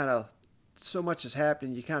 but you kind of, so much has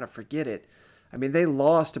happened, you kind of forget it. I mean, they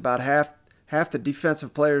lost about half the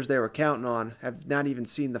defensive players they were counting on have not even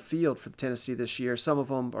seen the field for Tennessee this year. Some of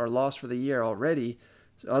them are lost for the year already.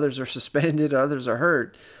 Others are suspended, others are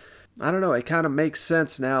hurt. I don't know. It kind of makes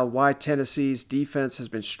sense now why Tennessee's defense has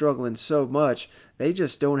been struggling so much. They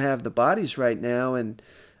just don't have the bodies right now. And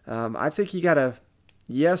I think you got to,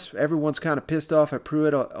 yes, everyone's kind of pissed off at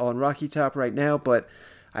Pruitt on Rocky Top right now, but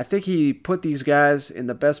I think he put these guys in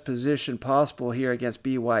the best position possible here against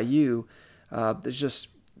BYU. There's just,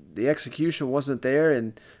 the execution wasn't there,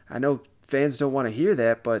 and I know fans don't want to hear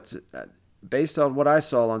that, but based on what I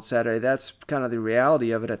saw on Saturday, that's kind of the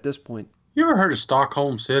reality of it at this point. You ever heard of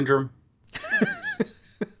Stockholm Syndrome?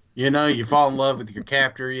 You fall in love with your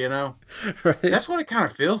captor, Right. That's what it kind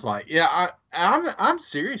of feels like. Yeah, I'm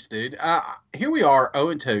serious, dude. Here we are,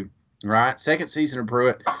 0-2, right? Second season of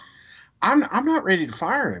Pruitt. I'm not ready to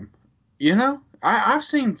fire him. I've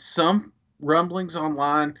seen some rumblings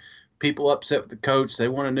online, people upset with the coach. They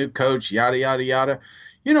want a new coach, yada, yada, yada.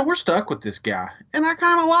 We're stuck with this guy, and I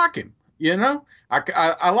kind of like him.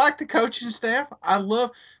 I like the coaching staff.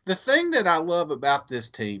 The thing that I love about this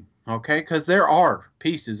team, okay, because there are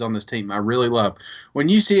pieces on this team I really love. When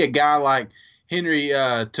you see a guy like Henry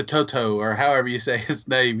Tototo, or however you say his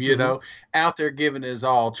name, out there giving his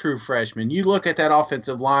all, true freshman. You look at that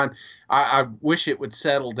offensive line, I wish it would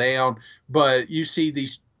settle down, but you see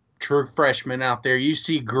these true freshmen out there. You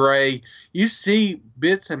see Gray. You see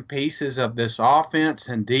bits and pieces of this offense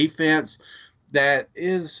and defense that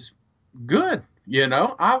is good.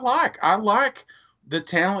 I like the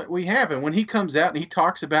talent we have. And when he comes out and he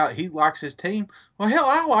talks about he likes his team, well, hell,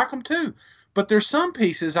 I like them too. But there's some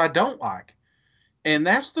pieces I don't like. And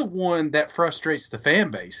that's the one that frustrates the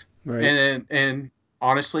fan base. Right. And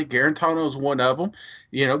honestly, Garantano is one of them.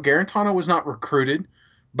 Garantano was not recruited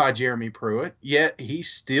by Jeremy Pruitt, yet he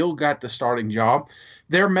still got the starting job.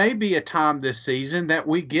 There may be a time this season that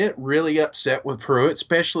we get really upset with Pruitt,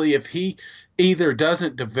 especially if he either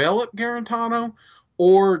doesn't develop Garantano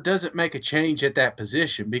or doesn't make a change at that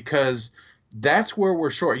position, because that's where we're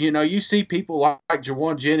short. You see people like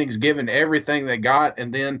Jawan Jennings giving everything they got,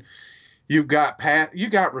 and then you got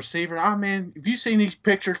receiver. Oh, man, have you seen these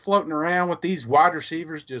pictures floating around with these wide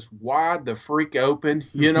receivers just wide the freak open?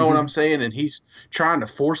 You know what I'm saying? And he's trying to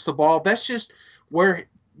force the ball. That's just where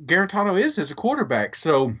Garantano is as a quarterback.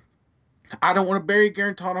 So I don't want to bury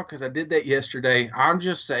Garantano because I did that yesterday. I'm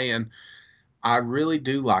just saying I really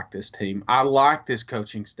do like this team. I like this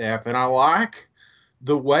coaching staff, and I like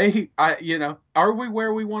the way are we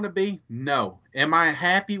where we want to be? No. Am I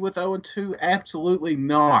happy with 0-2? Absolutely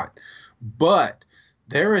not. But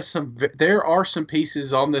there are some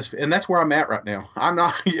pieces on this, and that's where I'm at right now. I'm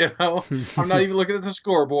not, I'm not even looking at the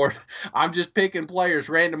scoreboard. I'm just picking players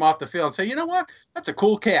random off the field and say, you know what? That's a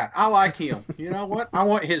cool cat. I like him. You know what? I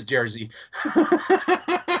want his jersey.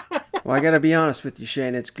 Well, I got to be honest with you,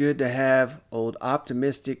 Shane. It's good to have old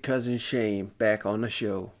optimistic cousin Shane back on the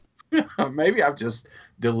show. Maybe I'm just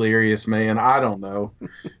delirious, man. I don't know.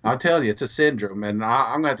 I'll tell you, it's a syndrome, and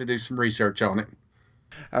I'm going to have to do some research on it.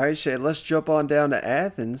 All right, Shane, let's jump on down to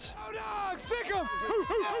Athens,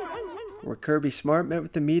 where Kirby Smart met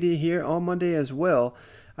with the media here on Monday as well.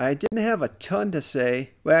 I didn't have a ton to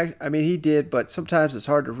say. Well, I mean, he did, but sometimes it's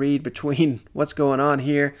hard to read between what's going on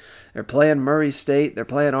here. They're playing Murray State. They're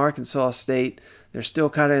playing Arkansas State. They're still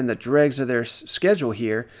kind of in the dregs of their schedule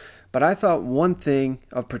here. But I thought one thing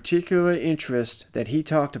of particular interest that he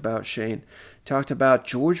talked about, Shane, talked about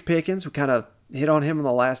George Pickens. We kind of hit on him in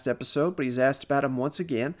the last episode, but he's asked about him once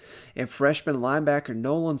again. And freshman linebacker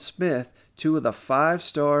Nolan Smith, 2 of the 5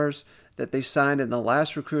 stars that they signed in the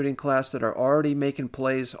last recruiting class that are already making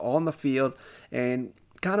plays on the field. And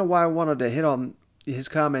kind of why I wanted to hit on his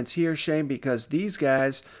comments here, Shane, because these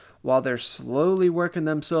guys, while they're slowly working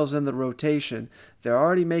themselves in the rotation, they're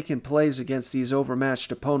already making plays against these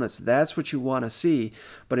overmatched opponents. That's what you want to see.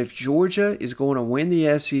 But if Georgia is going to win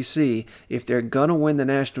the SEC, if they're going to win the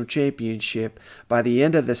national championship, by the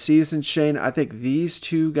end of the season, Shane, I think these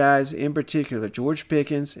 2 guys in particular, George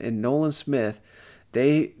Pickens and Nolan Smith,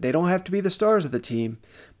 they don't have to be the stars of the team,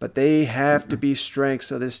 but they have to be strengths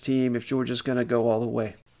of this team if Georgia's going to go all the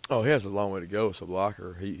way. Oh, he has a long way to go as a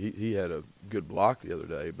blocker. He had a good block the other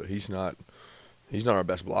day, but he's not our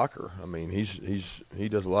best blocker. I mean, he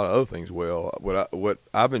does a lot of other things well. What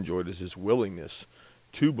I've enjoyed is his willingness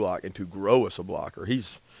to block and to grow as a blocker.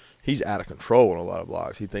 He's out of control on a lot of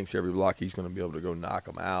blocks. He thinks every block he's going to be able to go knock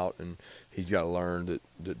them out, and he's got to learn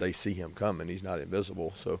that they see him coming. He's not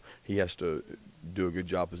invisible, so he has to do a good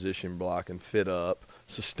job position block and fit up,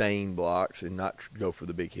 sustain blocks, and not go for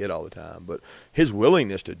the big hit all the time. But his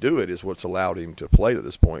willingness to do it is what's allowed him to play to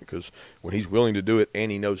this point, because when he's willing to do it and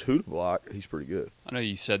he knows who to block, he's pretty good. I know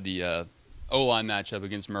you said the O-line matchup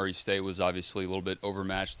against Murray State was obviously a little bit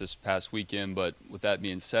overmatched this past weekend, but with that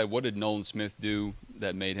being said, what did Nolan Smith do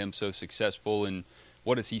that made him so successful, and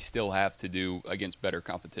what does he still have to do against better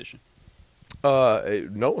competition?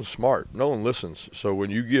 Nolan's smart. Nolan listens. So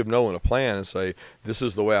when you give Nolan a plan and say, this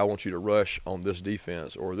is the way I want you to rush on this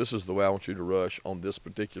defense, or this is the way I want you to rush on this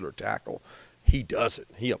particular tackle, he does it.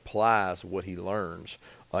 He applies what he learns,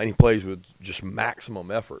 and he plays with just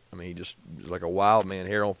maximum effort. I mean, he just is like a wild man,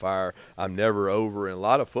 hair on fire. I'm never over, and a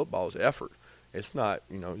lot of football is effort. It's not,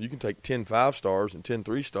 you can take 10 5-stars and 10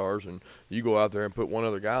 3-stars, and you go out there and put one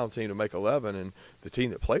other guy on the team to make 11, and the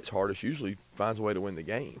team that plays hardest usually finds a way to win the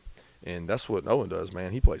game. And that's what Nolan does,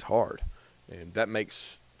 man. He plays hard. And that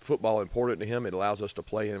makes football important to him. It allows us to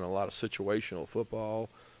play him in a lot of situational football.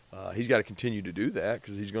 He's got to continue to do that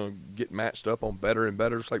because he's going to get matched up on better and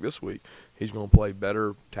better, just like this week. He's going to play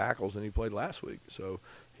better tackles than he played last week. So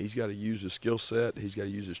he's got to use his skill set, he's got to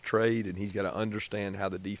use his trade, and he's got to understand how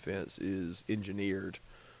the defense is engineered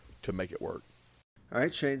to make it work. All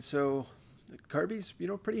right, Shane. So Kirby's,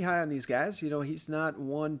 pretty high on these guys. He's not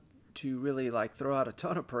one to really throw out a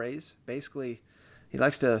ton of praise. Basically, he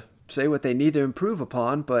likes to say what they need to improve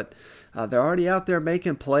upon, but they're already out there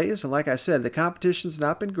making plays. And like I said, the competition's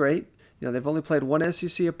not been great. They've only played one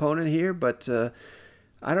SEC opponent here, but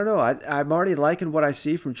I don't know. I'm already liking what I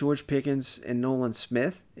see from George Pickens and Nolan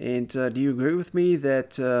Smith. And do you agree with me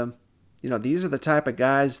that these are the type of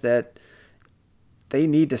guys that they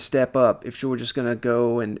need to step up if Georgia's going to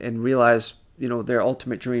go and realize their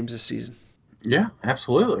ultimate dreams this season? Yeah,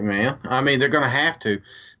 absolutely, man. I mean, they're going to have to.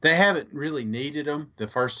 They haven't really needed them the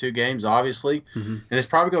first 2 games, obviously. Mm-hmm. And it's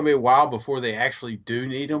probably going to be a while before they actually do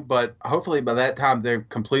need them. But hopefully by that time they're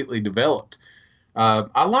completely developed.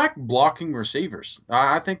 I like blocking receivers.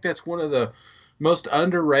 I think that's one of the most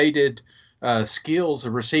underrated skills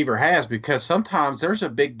a receiver has, because sometimes there's a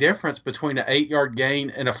big difference between an 8-yard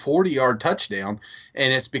gain and a 40-yard touchdown,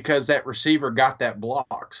 and it's because that receiver got that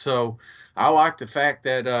block. So I like the fact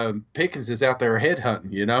that Pickens is out there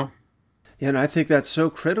headhunting, Yeah, and I think that's so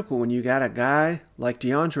critical when you got a guy like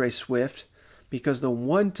DeAndre Swift, because the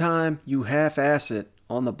one time you half-ass it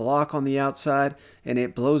on the block on the outside and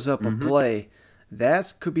it blows up a play,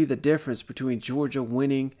 that could be the difference between Georgia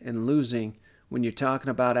winning and losing when you're talking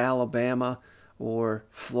about Alabama or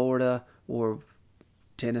Florida or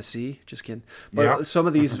Tennessee. Just kidding. But some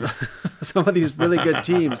of these really good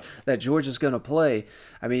teams that Georgia's going to play,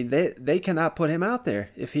 I mean, they cannot put him out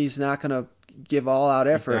there if he's not going to give all-out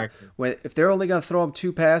effort. Exactly. If they're only going to throw him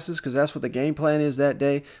 2 passes because that's what the game plan is that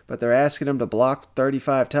day, but they're asking him to block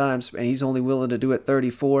 35 times and he's only willing to do it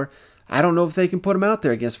 34, I don't know if they can put him out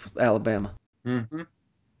there against Alabama. Mm-hmm.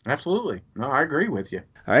 Absolutely. No, I agree with you.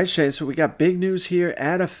 All right, Shane, so we got big news here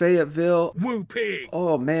out of Fayetteville. Woo pig!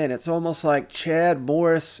 Oh, man, it's almost like Chad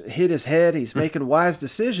Morris hit his head. He's making wise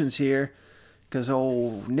decisions here because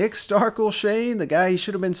old Nick Starkel, Shane, the guy he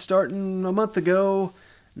should have been starting a month ago,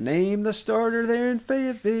 named the starter there in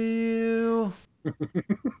Fayetteville.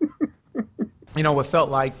 It felt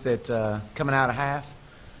like that coming out of half,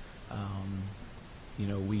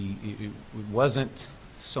 it wasn't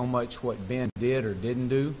so much what Ben did or didn't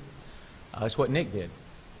do. It's what Nick did.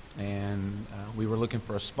 And we were looking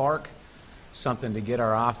for a spark, something to get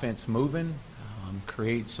our offense moving,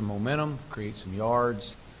 create some momentum, create some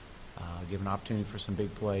yards, give an opportunity for some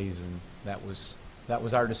big plays, and that was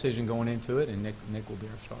our decision going into it, and Nick will be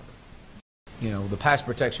our starter. You know, the pass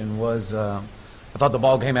protection was, I thought the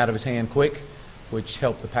ball came out of his hand quick, which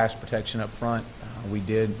helped the pass protection up front. We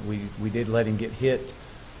did let him get hit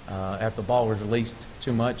after the ball was released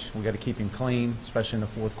too much. We got to keep him clean, especially in the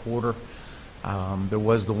fourth quarter. There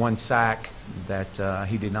was the one sack that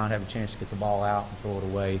he did not have a chance to get the ball out and throw it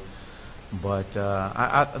away. But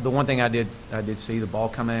the one thing I did see, the ball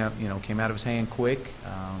came out of his hand quick,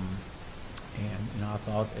 and I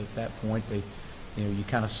thought at that point you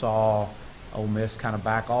kind of saw Ole Miss kind of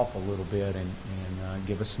back off a little bit and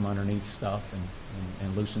give us some underneath stuff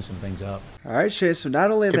and loosen some things up. All right, Shay, so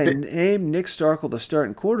not only have they named Nick Starkel the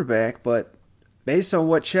starting quarterback, but based on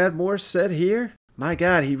what Chad Morris said here, my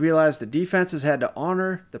God, he realized the defenses had to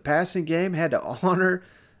honor the passing game, had to honor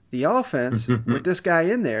the offense with this guy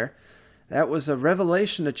in there. That was a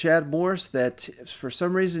revelation to Chad Morris that for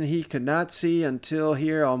some reason he could not see until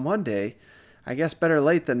here on Monday. I guess better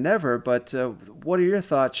late than never, but what are your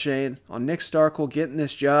thoughts, Shane, on Nick Starkel getting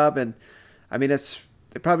this job? And I mean,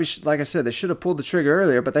 they probably, like I said, they should have pulled the trigger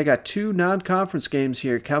earlier, but they got 2 non-conference games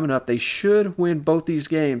here coming up. They should win both these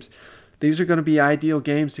games. These are going to be ideal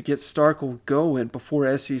games to get Starkel going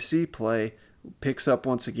before SEC play picks up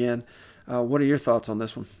once again. What are your thoughts on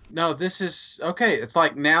this one? No, this is okay. It's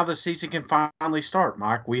like now the season can finally start,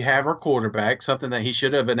 Mike. We have our quarterback, something that he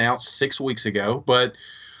should have announced 6 weeks ago, but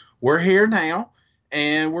we're here now,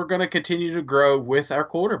 and we're going to continue to grow with our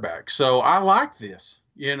quarterback. So I like this.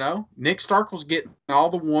 You know, Nick Starkel's getting all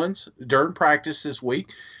the ones during practice this week.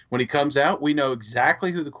 When he comes out, we know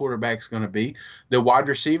exactly who the quarterback's going to be. The wide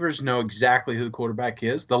receivers know exactly who the quarterback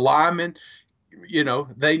is. The linemen, you know,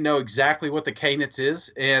 they know exactly what the cadence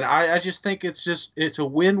is. And I just think it's a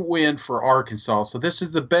win-win for Arkansas. So this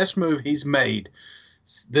is the best move he's made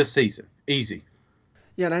this season. Easy.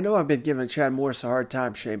 Yeah, and I know I've been giving Chad Morris a hard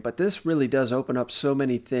time, Shane, but this really does open up so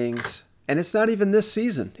many things. And it's not even this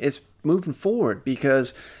season. It's moving forward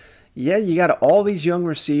because, yeah, you got all these young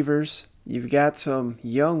receivers. You've got some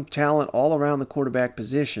young talent all around the quarterback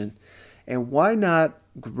position. And why not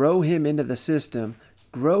grow him into the system,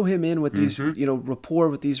 grow him in with these, rapport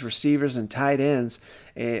with these receivers and tight ends.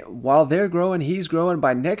 And while they're growing, he's growing.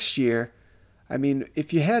 By next year, I mean,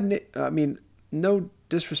 if you had, no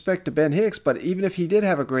disrespect to Ben Hicks, but even if he did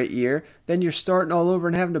have a great year, then you're starting all over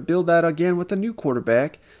and having to build that again with a new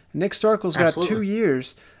quarterback. Nick Starkel's got 2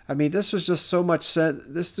 years. I mean, this was just so much sense.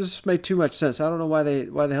 This just made too much sense. I don't know why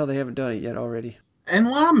the hell they haven't done it yet already. And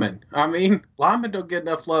linemen. I mean, linemen don't get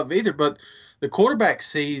enough love either, but the quarterback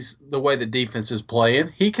sees the way the defense is playing.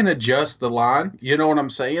 He can adjust the line. You know what I'm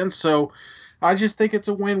saying? So I just think it's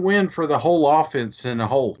a win-win for the whole offense in a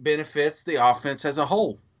whole. Benefits the offense as a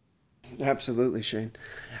whole. Absolutely, Shane.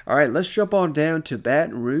 All right, let's jump on down to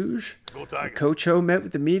Baton Rouge. Go Tigers. Coach O met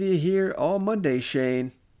with the media here all Monday,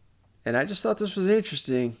 Shane. And I just thought this was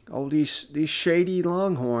interesting. Oh, these shady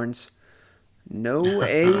Longhorns. No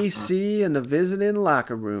AC in the visiting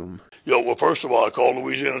locker room. Yeah, well, first of all, I called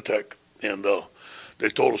Louisiana Tech, and they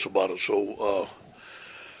told us about it. So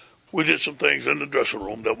we did some things in the dressing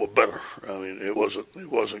room that were better. I mean, it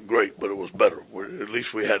wasn't great, but it was better. At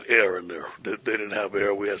least we had air in there. They didn't have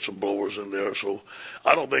air. We had some blowers in there. So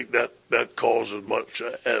I don't think that caused as much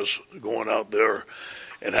as going out there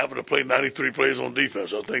and having to play 93 plays on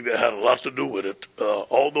defense. I think that had a lot to do with it.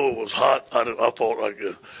 Although it was hot, I felt like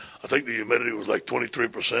I think the humidity was like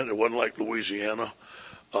 23%. It wasn't like Louisiana.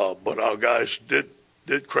 But our guys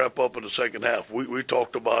did crap up in the second half. We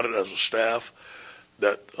talked about it as a staff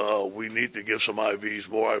that we need to give some IVs,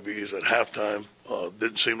 more IVs at halftime.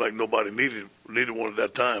 Didn't seem like nobody needed one at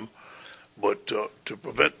that time. But to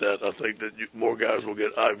prevent that, I think that more guys will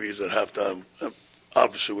get IVs at halftime,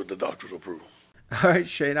 obviously with the doctor's approval. All right,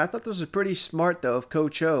 Shane, I thought this was pretty smart, though, of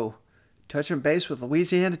Coach O. Touching base with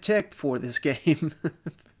Louisiana Tech before this game.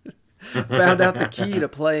 Found out the key to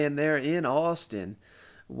playing there in Austin.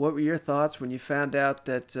 What were your thoughts when you found out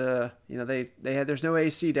that there's no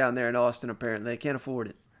AC down there in Austin? Apparently, they can't afford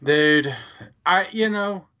it. Dude,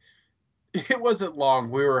 it wasn't long.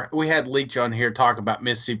 We had Leach on here talking about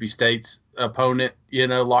Mississippi State's opponent.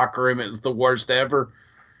 Locker room. It was the worst ever.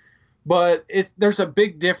 But there's a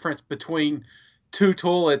big difference between 2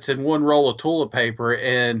 toilets and 1 roll of toilet paper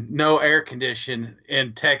and no air condition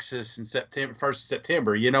in Texas in September, 1st of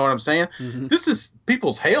September. You know what I'm saying? Mm-hmm. This is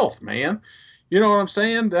people's health, man. You know what I'm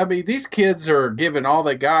saying? I mean, these kids are giving all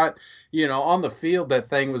they got. on the field, that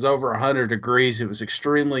thing was over 100 degrees. It was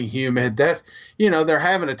extremely humid. That, they're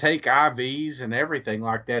having to take IVs and everything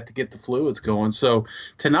like that to get the fluids going. So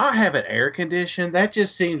to not have it air conditioned, that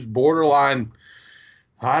just seems borderline,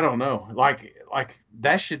 I don't know, like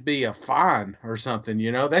that should be a fine or something,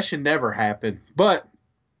 that should never happen. But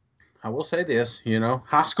I will say this,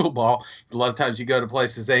 high school ball, a lot of times you go to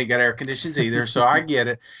places they ain't got air conditions either, so I get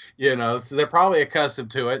it, so they're probably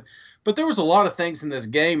accustomed to it. But there was a lot of things in this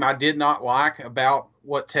game I did not like about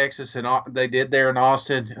what Texas and they did there in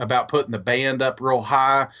Austin, about putting the band up real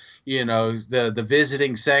high, the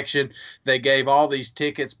visiting section. They gave all these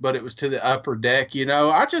tickets, but it was to the upper deck.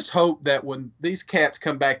 I just hope that when these cats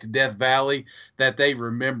come back to Death Valley, that they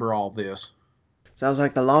remember all this. Sounds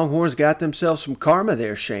like the Longhorns got themselves some karma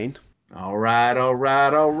there, Shane. All right.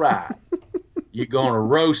 You're going to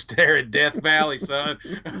roast there at Death Valley, son.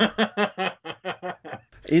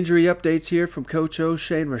 Injury updates here from Coach O.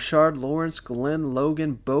 Shane Richard, Lawrence, Glenn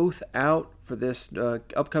Logan, both out for this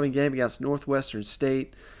upcoming game against Northwestern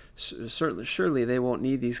State. Surely they won't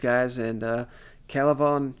need these guys. And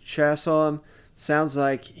Calavon Chasson, sounds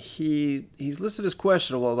like he's listed as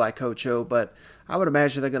questionable by Coach O, but I would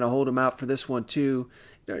imagine they're going to hold him out for this one too.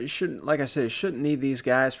 You shouldn't, like I said, you shouldn't need these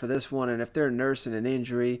guys for this one. And if they're nursing an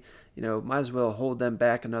injury, might as well hold them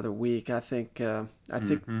back another week. I think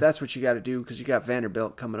that's what you got to do, because you got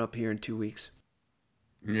Vanderbilt coming up here in 2 weeks.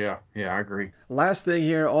 Yeah, I agree. Last thing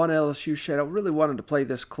here on LSU Shed, I really wanted to play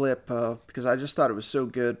this clip because I just thought it was so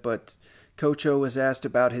good. But Coach O was asked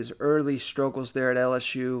about his early struggles there at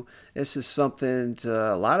LSU. This is something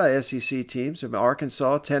a lot of SEC teams,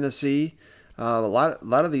 Arkansas, Tennessee. A lot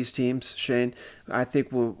of these teams, Shane, I think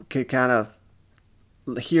could kind of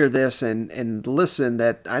hear this and listen.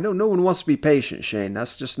 That I know no one wants to be patient, Shane.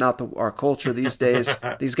 That's just not our culture these days.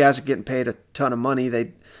 These guys are getting paid a ton of money.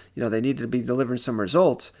 They need to be delivering some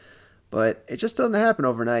results, but it just doesn't happen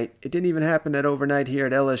overnight. It didn't even happen overnight here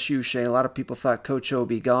at LSU, Shane. A lot of people thought Coach O would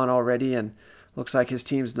be gone already, and looks like his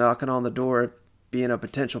team's knocking on the door of being a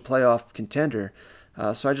potential playoff contender.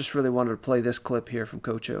 So I just really wanted to play this clip here from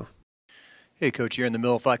Coach O. Hey, Coach, you're in the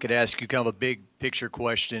middle. If I could ask you kind of a big picture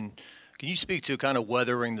question, can you speak to kind of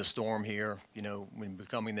weathering the storm here, when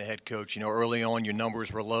becoming the head coach? Early on your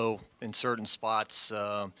numbers were low in certain spots.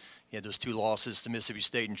 You had those 2 losses to Mississippi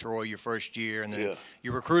State and Troy your first year, and then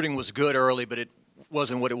your recruiting was good early, but it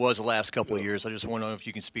wasn't what it was the last couple of years. I just want to know if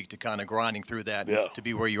you can speak to kind of grinding through that to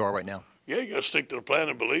be where you are right now. Yeah, you got to stick to the plan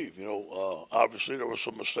and believe. Obviously there were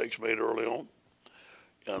some mistakes made early on,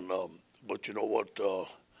 and but you know what?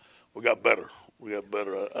 We got better.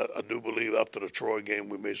 I do believe after the Troy game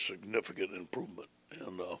we made significant improvement,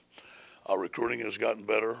 and our recruiting has gotten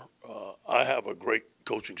better. I have a great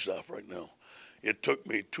coaching staff right now. It took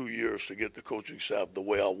me 2 years to get the coaching staff the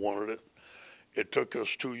way I wanted it. It took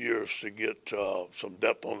us 2 years to get some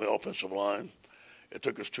depth on the offensive line. It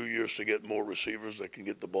took us 2 years to get more receivers that can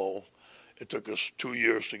get the ball. It took us 2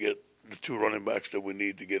 years to get the 2 running backs that we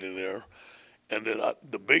need to get in there. And then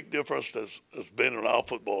the big difference that's been in our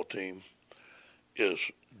football team is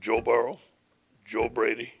Joe Burrow, Joe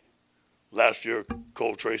Brady, last year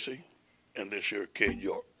Cole Tracy, and this year Cade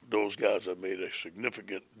York. Those guys have made a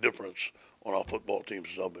significant difference on our football team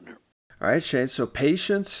since I've been here. All right, Shane. So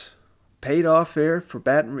patience paid off there for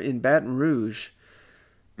Baton Rouge.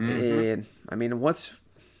 And I mean,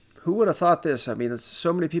 who would have thought this? I mean,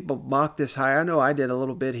 so many people mock this hire. I know I did a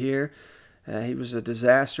little bit here. He was a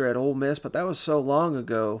disaster at Ole Miss, but that was so long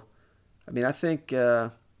ago. I mean, I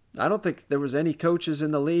don't think there was any coaches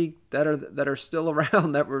in the league that are still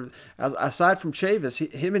around that were, aside from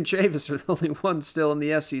Chavis. Him and Chavis are the only ones still in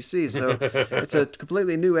the SEC. So it's a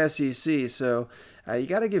completely new SEC. So you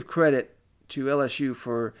got to give credit to LSU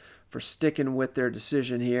for sticking with their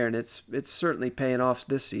decision here, and it's certainly paying off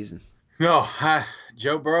this season. No,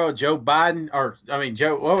 Joe Burrow, Joe Biden,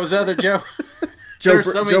 Joe. What was the other Joe?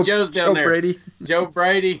 There's so many Joes down there. Brady. Joe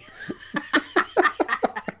Brady.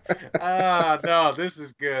 No, this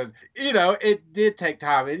is good. It did take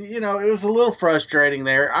time, and it was a little frustrating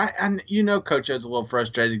there. Coach was a little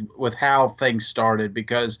frustrated with how things started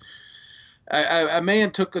because a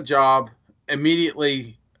man took a job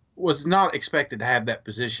immediately, was not expected to have that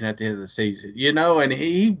position at the end of the season, and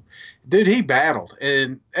he battled.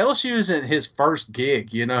 And LSU isn't his first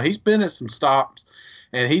gig, he's been at some stops.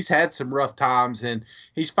 And he's had some rough times, and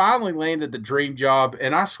he's finally landed the dream job.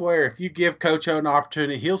 And I swear, if you give Coach O an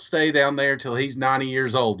opportunity, he'll stay down there till he's 90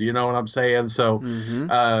 years old. You know what I'm saying? So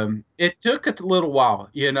it took a little while.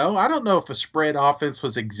 I don't know if a spread offense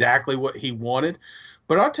was exactly what he wanted,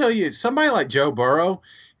 but I'll tell you, somebody like Joe Burrow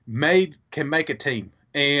can make a team.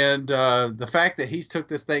 And the fact that he's took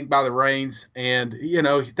this thing by the reins, and,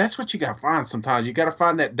 that's what you got to find sometimes. You got to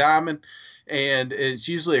find that diamond, and it's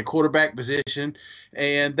usually a quarterback position,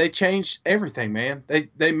 and they change everything, man.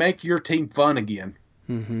 They make your team fun again.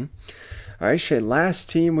 Mm-hmm. All right, Shay, last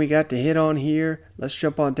team we got to hit on here. Let's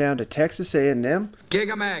jump on down to Texas A&M.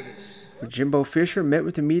 Giga Maggots. Jimbo Fisher met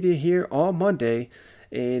with the media here on Monday,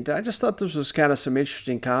 and I just thought this was kind of some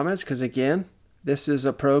interesting comments because, again, this is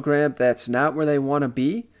a program that's not where they want to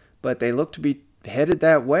be, but they look to be headed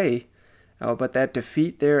that way. But that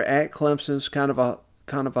defeat there at Clemson is kind of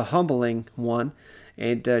a humbling one,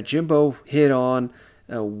 and Jimbo hit on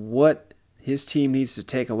what his team needs to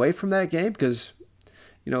take away from that game because,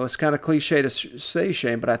 it's kind of cliche to say,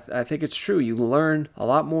 Shane, but I think it's true. You learn a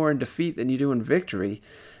lot more in defeat than you do in victory.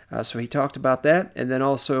 So he talked about that, and then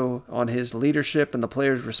also on his leadership and the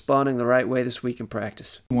players responding the right way this week in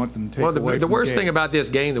practice. Want them to take away the worst thing about this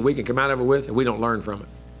game that we can come out of it with, that we don't learn from it.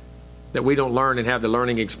 That we don't learn and have the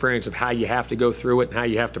learning experience of how you have to go through it and how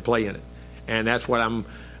you have to play in it. And that's what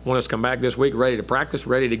want us to come back this week ready to practice,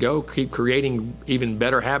 ready to go, keep creating even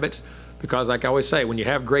better habits. Because like I always say, when you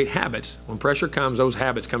have great habits, when pressure comes, those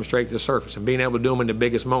habits come straight to the surface, and being able to do them in the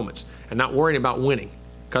biggest moments and not worrying about winning.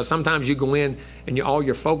 Because sometimes you go in and all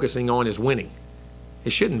you're focusing on is winning.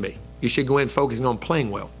 It shouldn't be. You should go in focusing on playing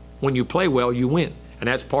well. When you play well, you win. And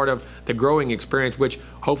that's part of the growing experience, which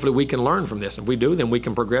hopefully we can learn from this. If we do, then we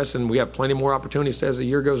can progress, and we have plenty more opportunities as the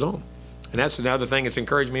year goes on. And that's another thing that's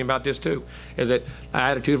encouraged me about this too, is that the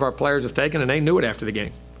attitude of our players have taken, and they knew it after the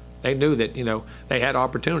game. They knew that, they had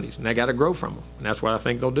opportunities, and they got to grow from them. And that's what I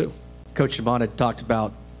think they'll do. Coach Jamon had talked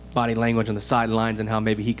about body language on the sidelines and how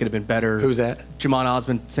maybe he could have been better. Who's that? Jamon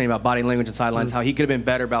Osmond saying about body language on sidelines, how he could have been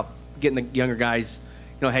better about getting the younger guys,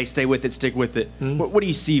 hey, stay with it, stick with it. What do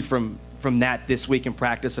you see from that this week in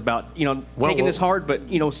practice about, taking this hard, but,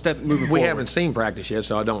 moving forward? We haven't seen practice yet,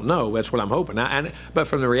 so I don't know. That's what I'm hoping. But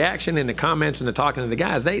from the reaction and the comments and the talking to the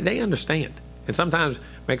guys, they understand. And sometimes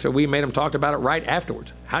we made them talk about it right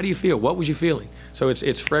afterwards. How do you feel? What was you feeling? So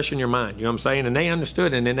it's fresh in your mind. You know what I'm saying? And they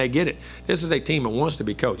understood, and then they get it. This is a team that wants to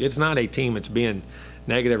be coached. It's not a team that's being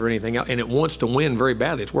negative or anything else, and it wants to win very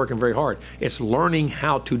badly. It's working very hard. It's learning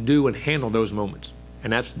how to do and handle those moments.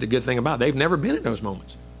 And that's the good thing about it. They've never been in those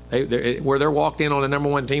moments. Where they're walked in on the number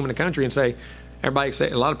one team in the country and a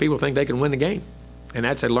lot of people think they can win the game. And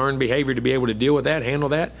that's a learned behavior to be able to deal with that, handle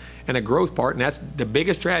that, and a growth part. And that's the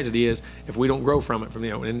biggest tragedy is if we don't grow from it,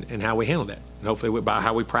 and how we handle that. And hopefully by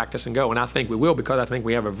how we practice and go. And I think we will, because I think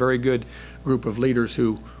we have a very good group of leaders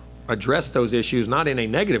who address those issues, not in a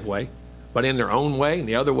negative way, but in their own way and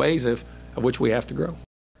the other ways of which we have to grow.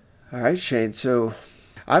 All right, Shane. So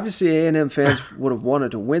obviously A&M fans would have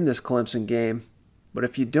wanted to win this Clemson game, but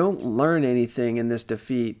if you don't learn anything in this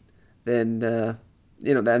defeat, then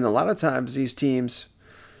and a lot of times these teams,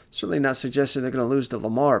 certainly not suggesting they're going to lose to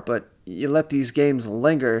Lamar, but you let these games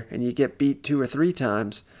linger and you get beat 2 or 3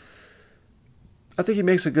 times. I think he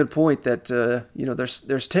makes a good point that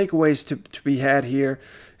there's takeaways to be had here,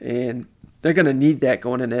 and they're going to need that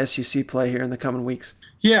going into SEC play here in the coming weeks.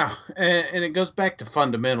 Yeah, and it goes back to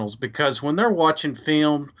fundamentals, because when they're watching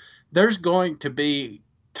film, there's going to be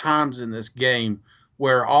times in this game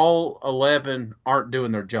where all 11 aren't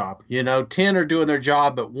doing their job. 10 are doing their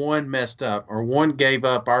job, but one messed up or one gave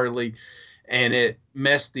up early, and it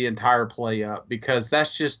messed the entire play up, because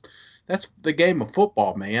that's the game of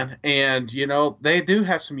football, man. And, they do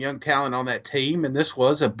have some young talent on that team, and this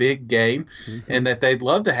was a big game, and that they'd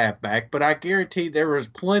love to have back. But I guarantee there was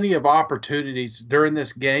plenty of opportunities during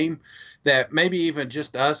this game that maybe even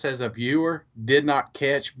just us as a viewer did not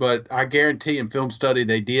catch, but I guarantee in film study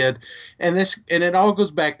they did. And it all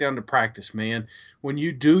goes back down to practice, man. When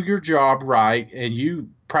you do your job right and you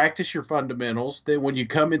practice your fundamentals, then when you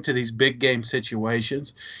come into these big game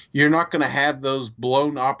situations, you're not going to have those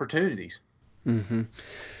blown opportunities. Mm-hmm.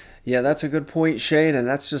 Yeah, that's a good point, Shane, and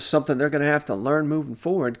that's just something they're going to have to learn moving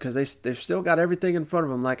forward, because they've still got everything in front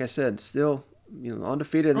of them. Like I said, still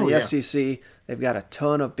undefeated in the SEC. They've got a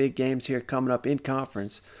ton of big games here coming up in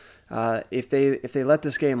conference. If they let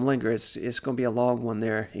this game linger, it's going to be a long one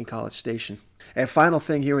there in College Station. And final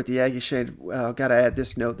thing here with the Aggie Shade, got to add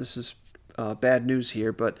this note. This is bad news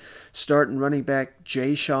here, but starting running back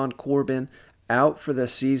Ja'Shawn Corbin out for the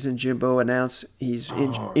season. Jimbo announced he's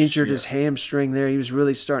injured his hamstring there. He was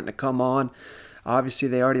really starting to come on. Obviously,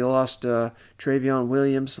 they already lost Travion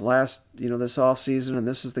Williams this offseason, and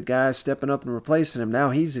this is the guy stepping up and replacing him. Now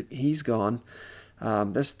he's gone.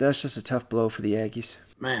 That's just a tough blow for the Aggies.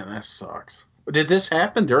 Man, that sucks. Did this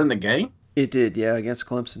happen during the game? It did, yeah, against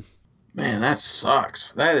Clemson. Man, that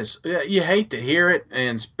sucks. That is, you hate to hear it,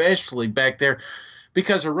 and especially back there.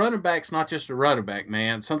 because a running back's not just a running back,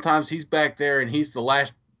 man. Sometimes he's back there and he's the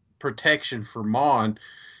last protection for Mon,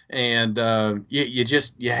 and you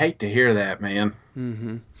hate to hear that, man.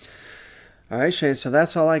 Mm-hmm. All right, Shane, so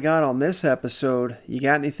that's all I got on this episode. You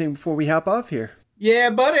got anything before we hop off here? Yeah,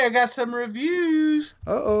 buddy, I got some reviews.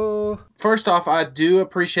 Uh-oh. First off, I do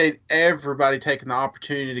appreciate everybody taking the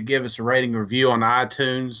opportunity to give us a rating review on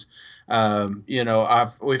iTunes.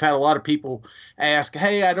 We've had a lot of people ask,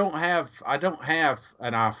 "Hey, I don't have an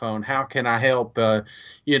iPhone. How can I help?"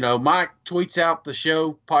 Mike tweets out the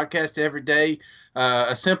show podcast every day.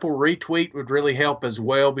 A simple retweet would really help as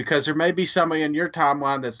well, because there may be somebody in your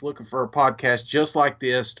timeline that's looking for a podcast just like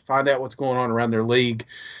this to find out what's going on around their league.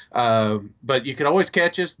 But you can always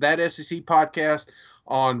catch us, that SEC podcast,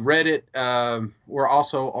 on Reddit. We're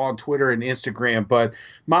also on Twitter and Instagram. But,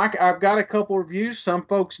 Mike, I've got a couple reviews. Some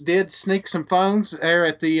folks did sneak some phones there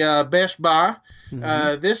at the Best Buy.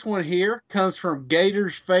 Mm-hmm. This one here comes from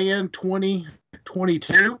Gators Fan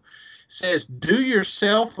 2022. Says, "Do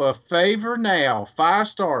yourself a favor now.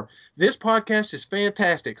 5-star. This podcast is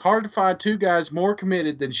fantastic. Hard to find two guys more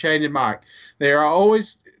committed than Shane and Mike. They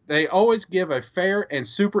always give a fair and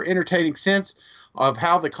super entertaining sense of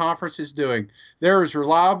how the conference is doing. They're as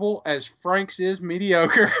reliable as Frank's is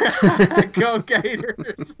mediocre." Go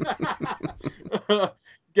Gators.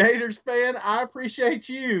 Gators fan, I appreciate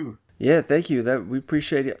you. Yeah, thank you. We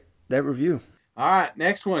appreciate that review. All right,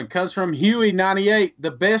 next one comes from Huey98.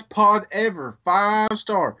 "The best pod ever.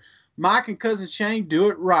 5-star. Mike and Cousin Shane do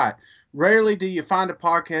it right. Rarely do you find a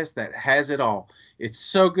podcast that has it all. It's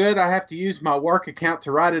so good I have to use my work account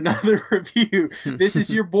to write another review. This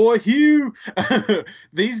is your boy Hugh."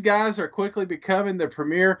 These guys are quickly becoming the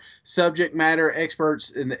premier subject matter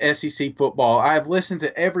experts in the SEC football. I have listened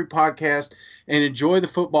to every podcast and enjoy the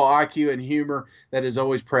football IQ and humor that is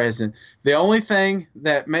always present. The only thing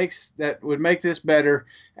that would make this better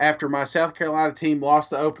after my South Carolina team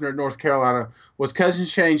lost the opener to North Carolina was Cousin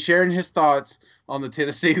Shane sharing his thoughts on the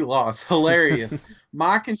Tennessee loss. Hilarious.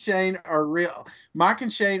 Mike and Shane are real,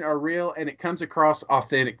 and it comes across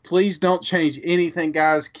authentic. Please don't change anything,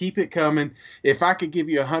 guys. Keep it coming. If I could give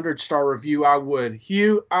you a 100-star review, I would.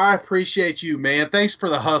 Hugh, I appreciate you, man. Thanks for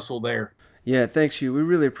the hustle there. Yeah, thanks, Hugh. We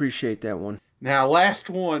really appreciate that one. Now, last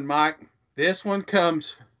one, Mike. This one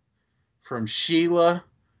comes from Sheila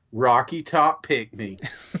Rocky Top Pickney.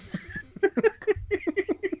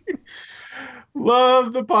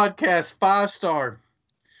 "Love the podcast. 5-star.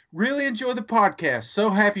 Really enjoy the podcast. So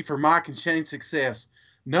happy for Mike and Shane's success.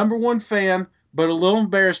 #1 fan, but a little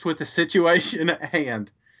embarrassed with the situation at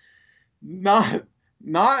hand. Not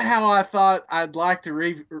how I thought I'd like to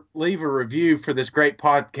leave a review for this great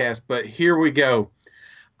podcast, but here we go.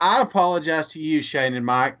 I apologize to you, Shane and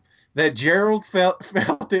Mike, that Gerald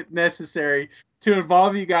felt it necessary to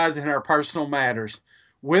involve you guys in our personal matters.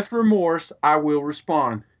 With remorse, I will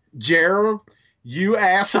respond. Gerald, you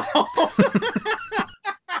asshole."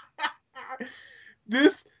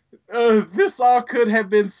 This all could have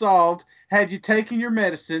been solved had you taken your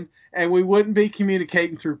medicine, and we wouldn't be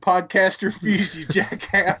communicating through podcast reviews, you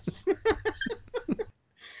jackass.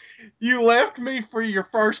 You left me for your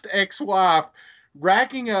first ex-wife,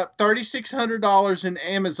 racking up $3,600 in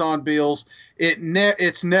Amazon bills.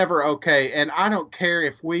 It's never okay, and I don't care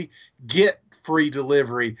if we get free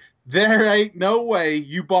delivery. There ain't no way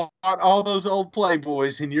you bought all those old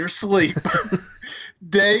Playboys in your sleep.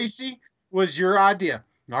 Daisy was your idea.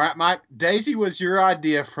 All right, Mike. Daisy was your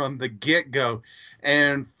idea from the get-go.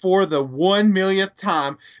 And for the 1,000,000th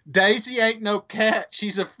time, Daisy ain't no cat.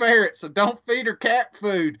 She's a ferret, so don't feed her cat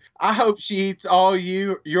food. I hope she eats all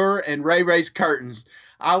your and Ray Ray's curtains.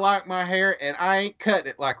 I like my hair, and I ain't cutting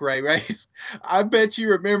it like Ray Ray's. I bet you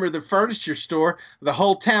remember the furniture store. The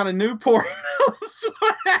whole town of Newport knows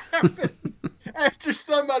what happened after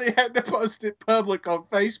somebody had to post it public on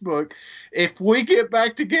Facebook. If we get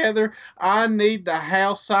back together, I need the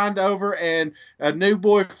house signed over, and a new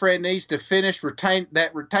boyfriend needs to finish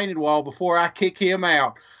that retaining wall before I kick him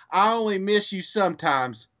out. I only miss you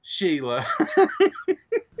sometimes, Sheila.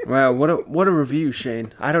 Wow, what a review,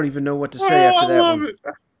 Shane. I don't even know what to say after that one. It.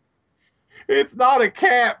 It's not a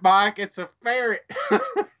cat, Mike. It's a ferret.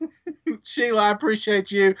 Sheila, I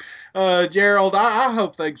appreciate you. Gerald, I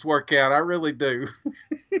hope things work out. I really do.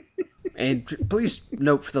 And please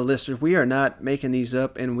note for the listeners, we are not making these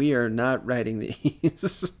up, and we are not writing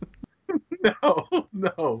these.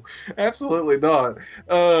 No, absolutely not.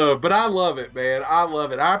 But I love it, man. I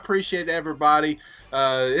love it. I appreciate everybody.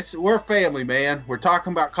 We're family, man. We're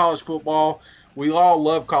talking about college football. We all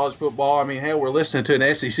love college football. I mean, hell, we're listening to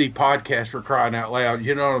an SEC podcast for crying out loud.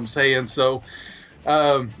 You know what I'm saying? So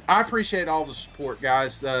I appreciate all the support,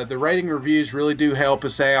 guys. The rating reviews really do help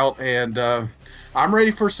us out, and I'm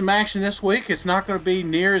ready for some action this week. It's not going to be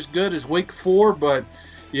near as good as week 4, but,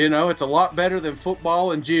 it's a lot better than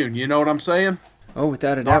football in June. You know what I'm saying? Oh,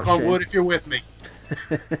 without a doubt, Knock on Shane. wood if you're with me.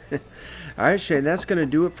 All right, Shane, that's going to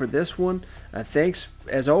do it for this one. Thanks,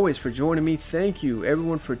 as always, for joining me. Thank you,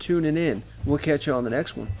 everyone, for tuning in. We'll catch you on the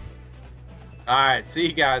next one. All right. See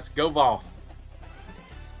you guys. Go Vols.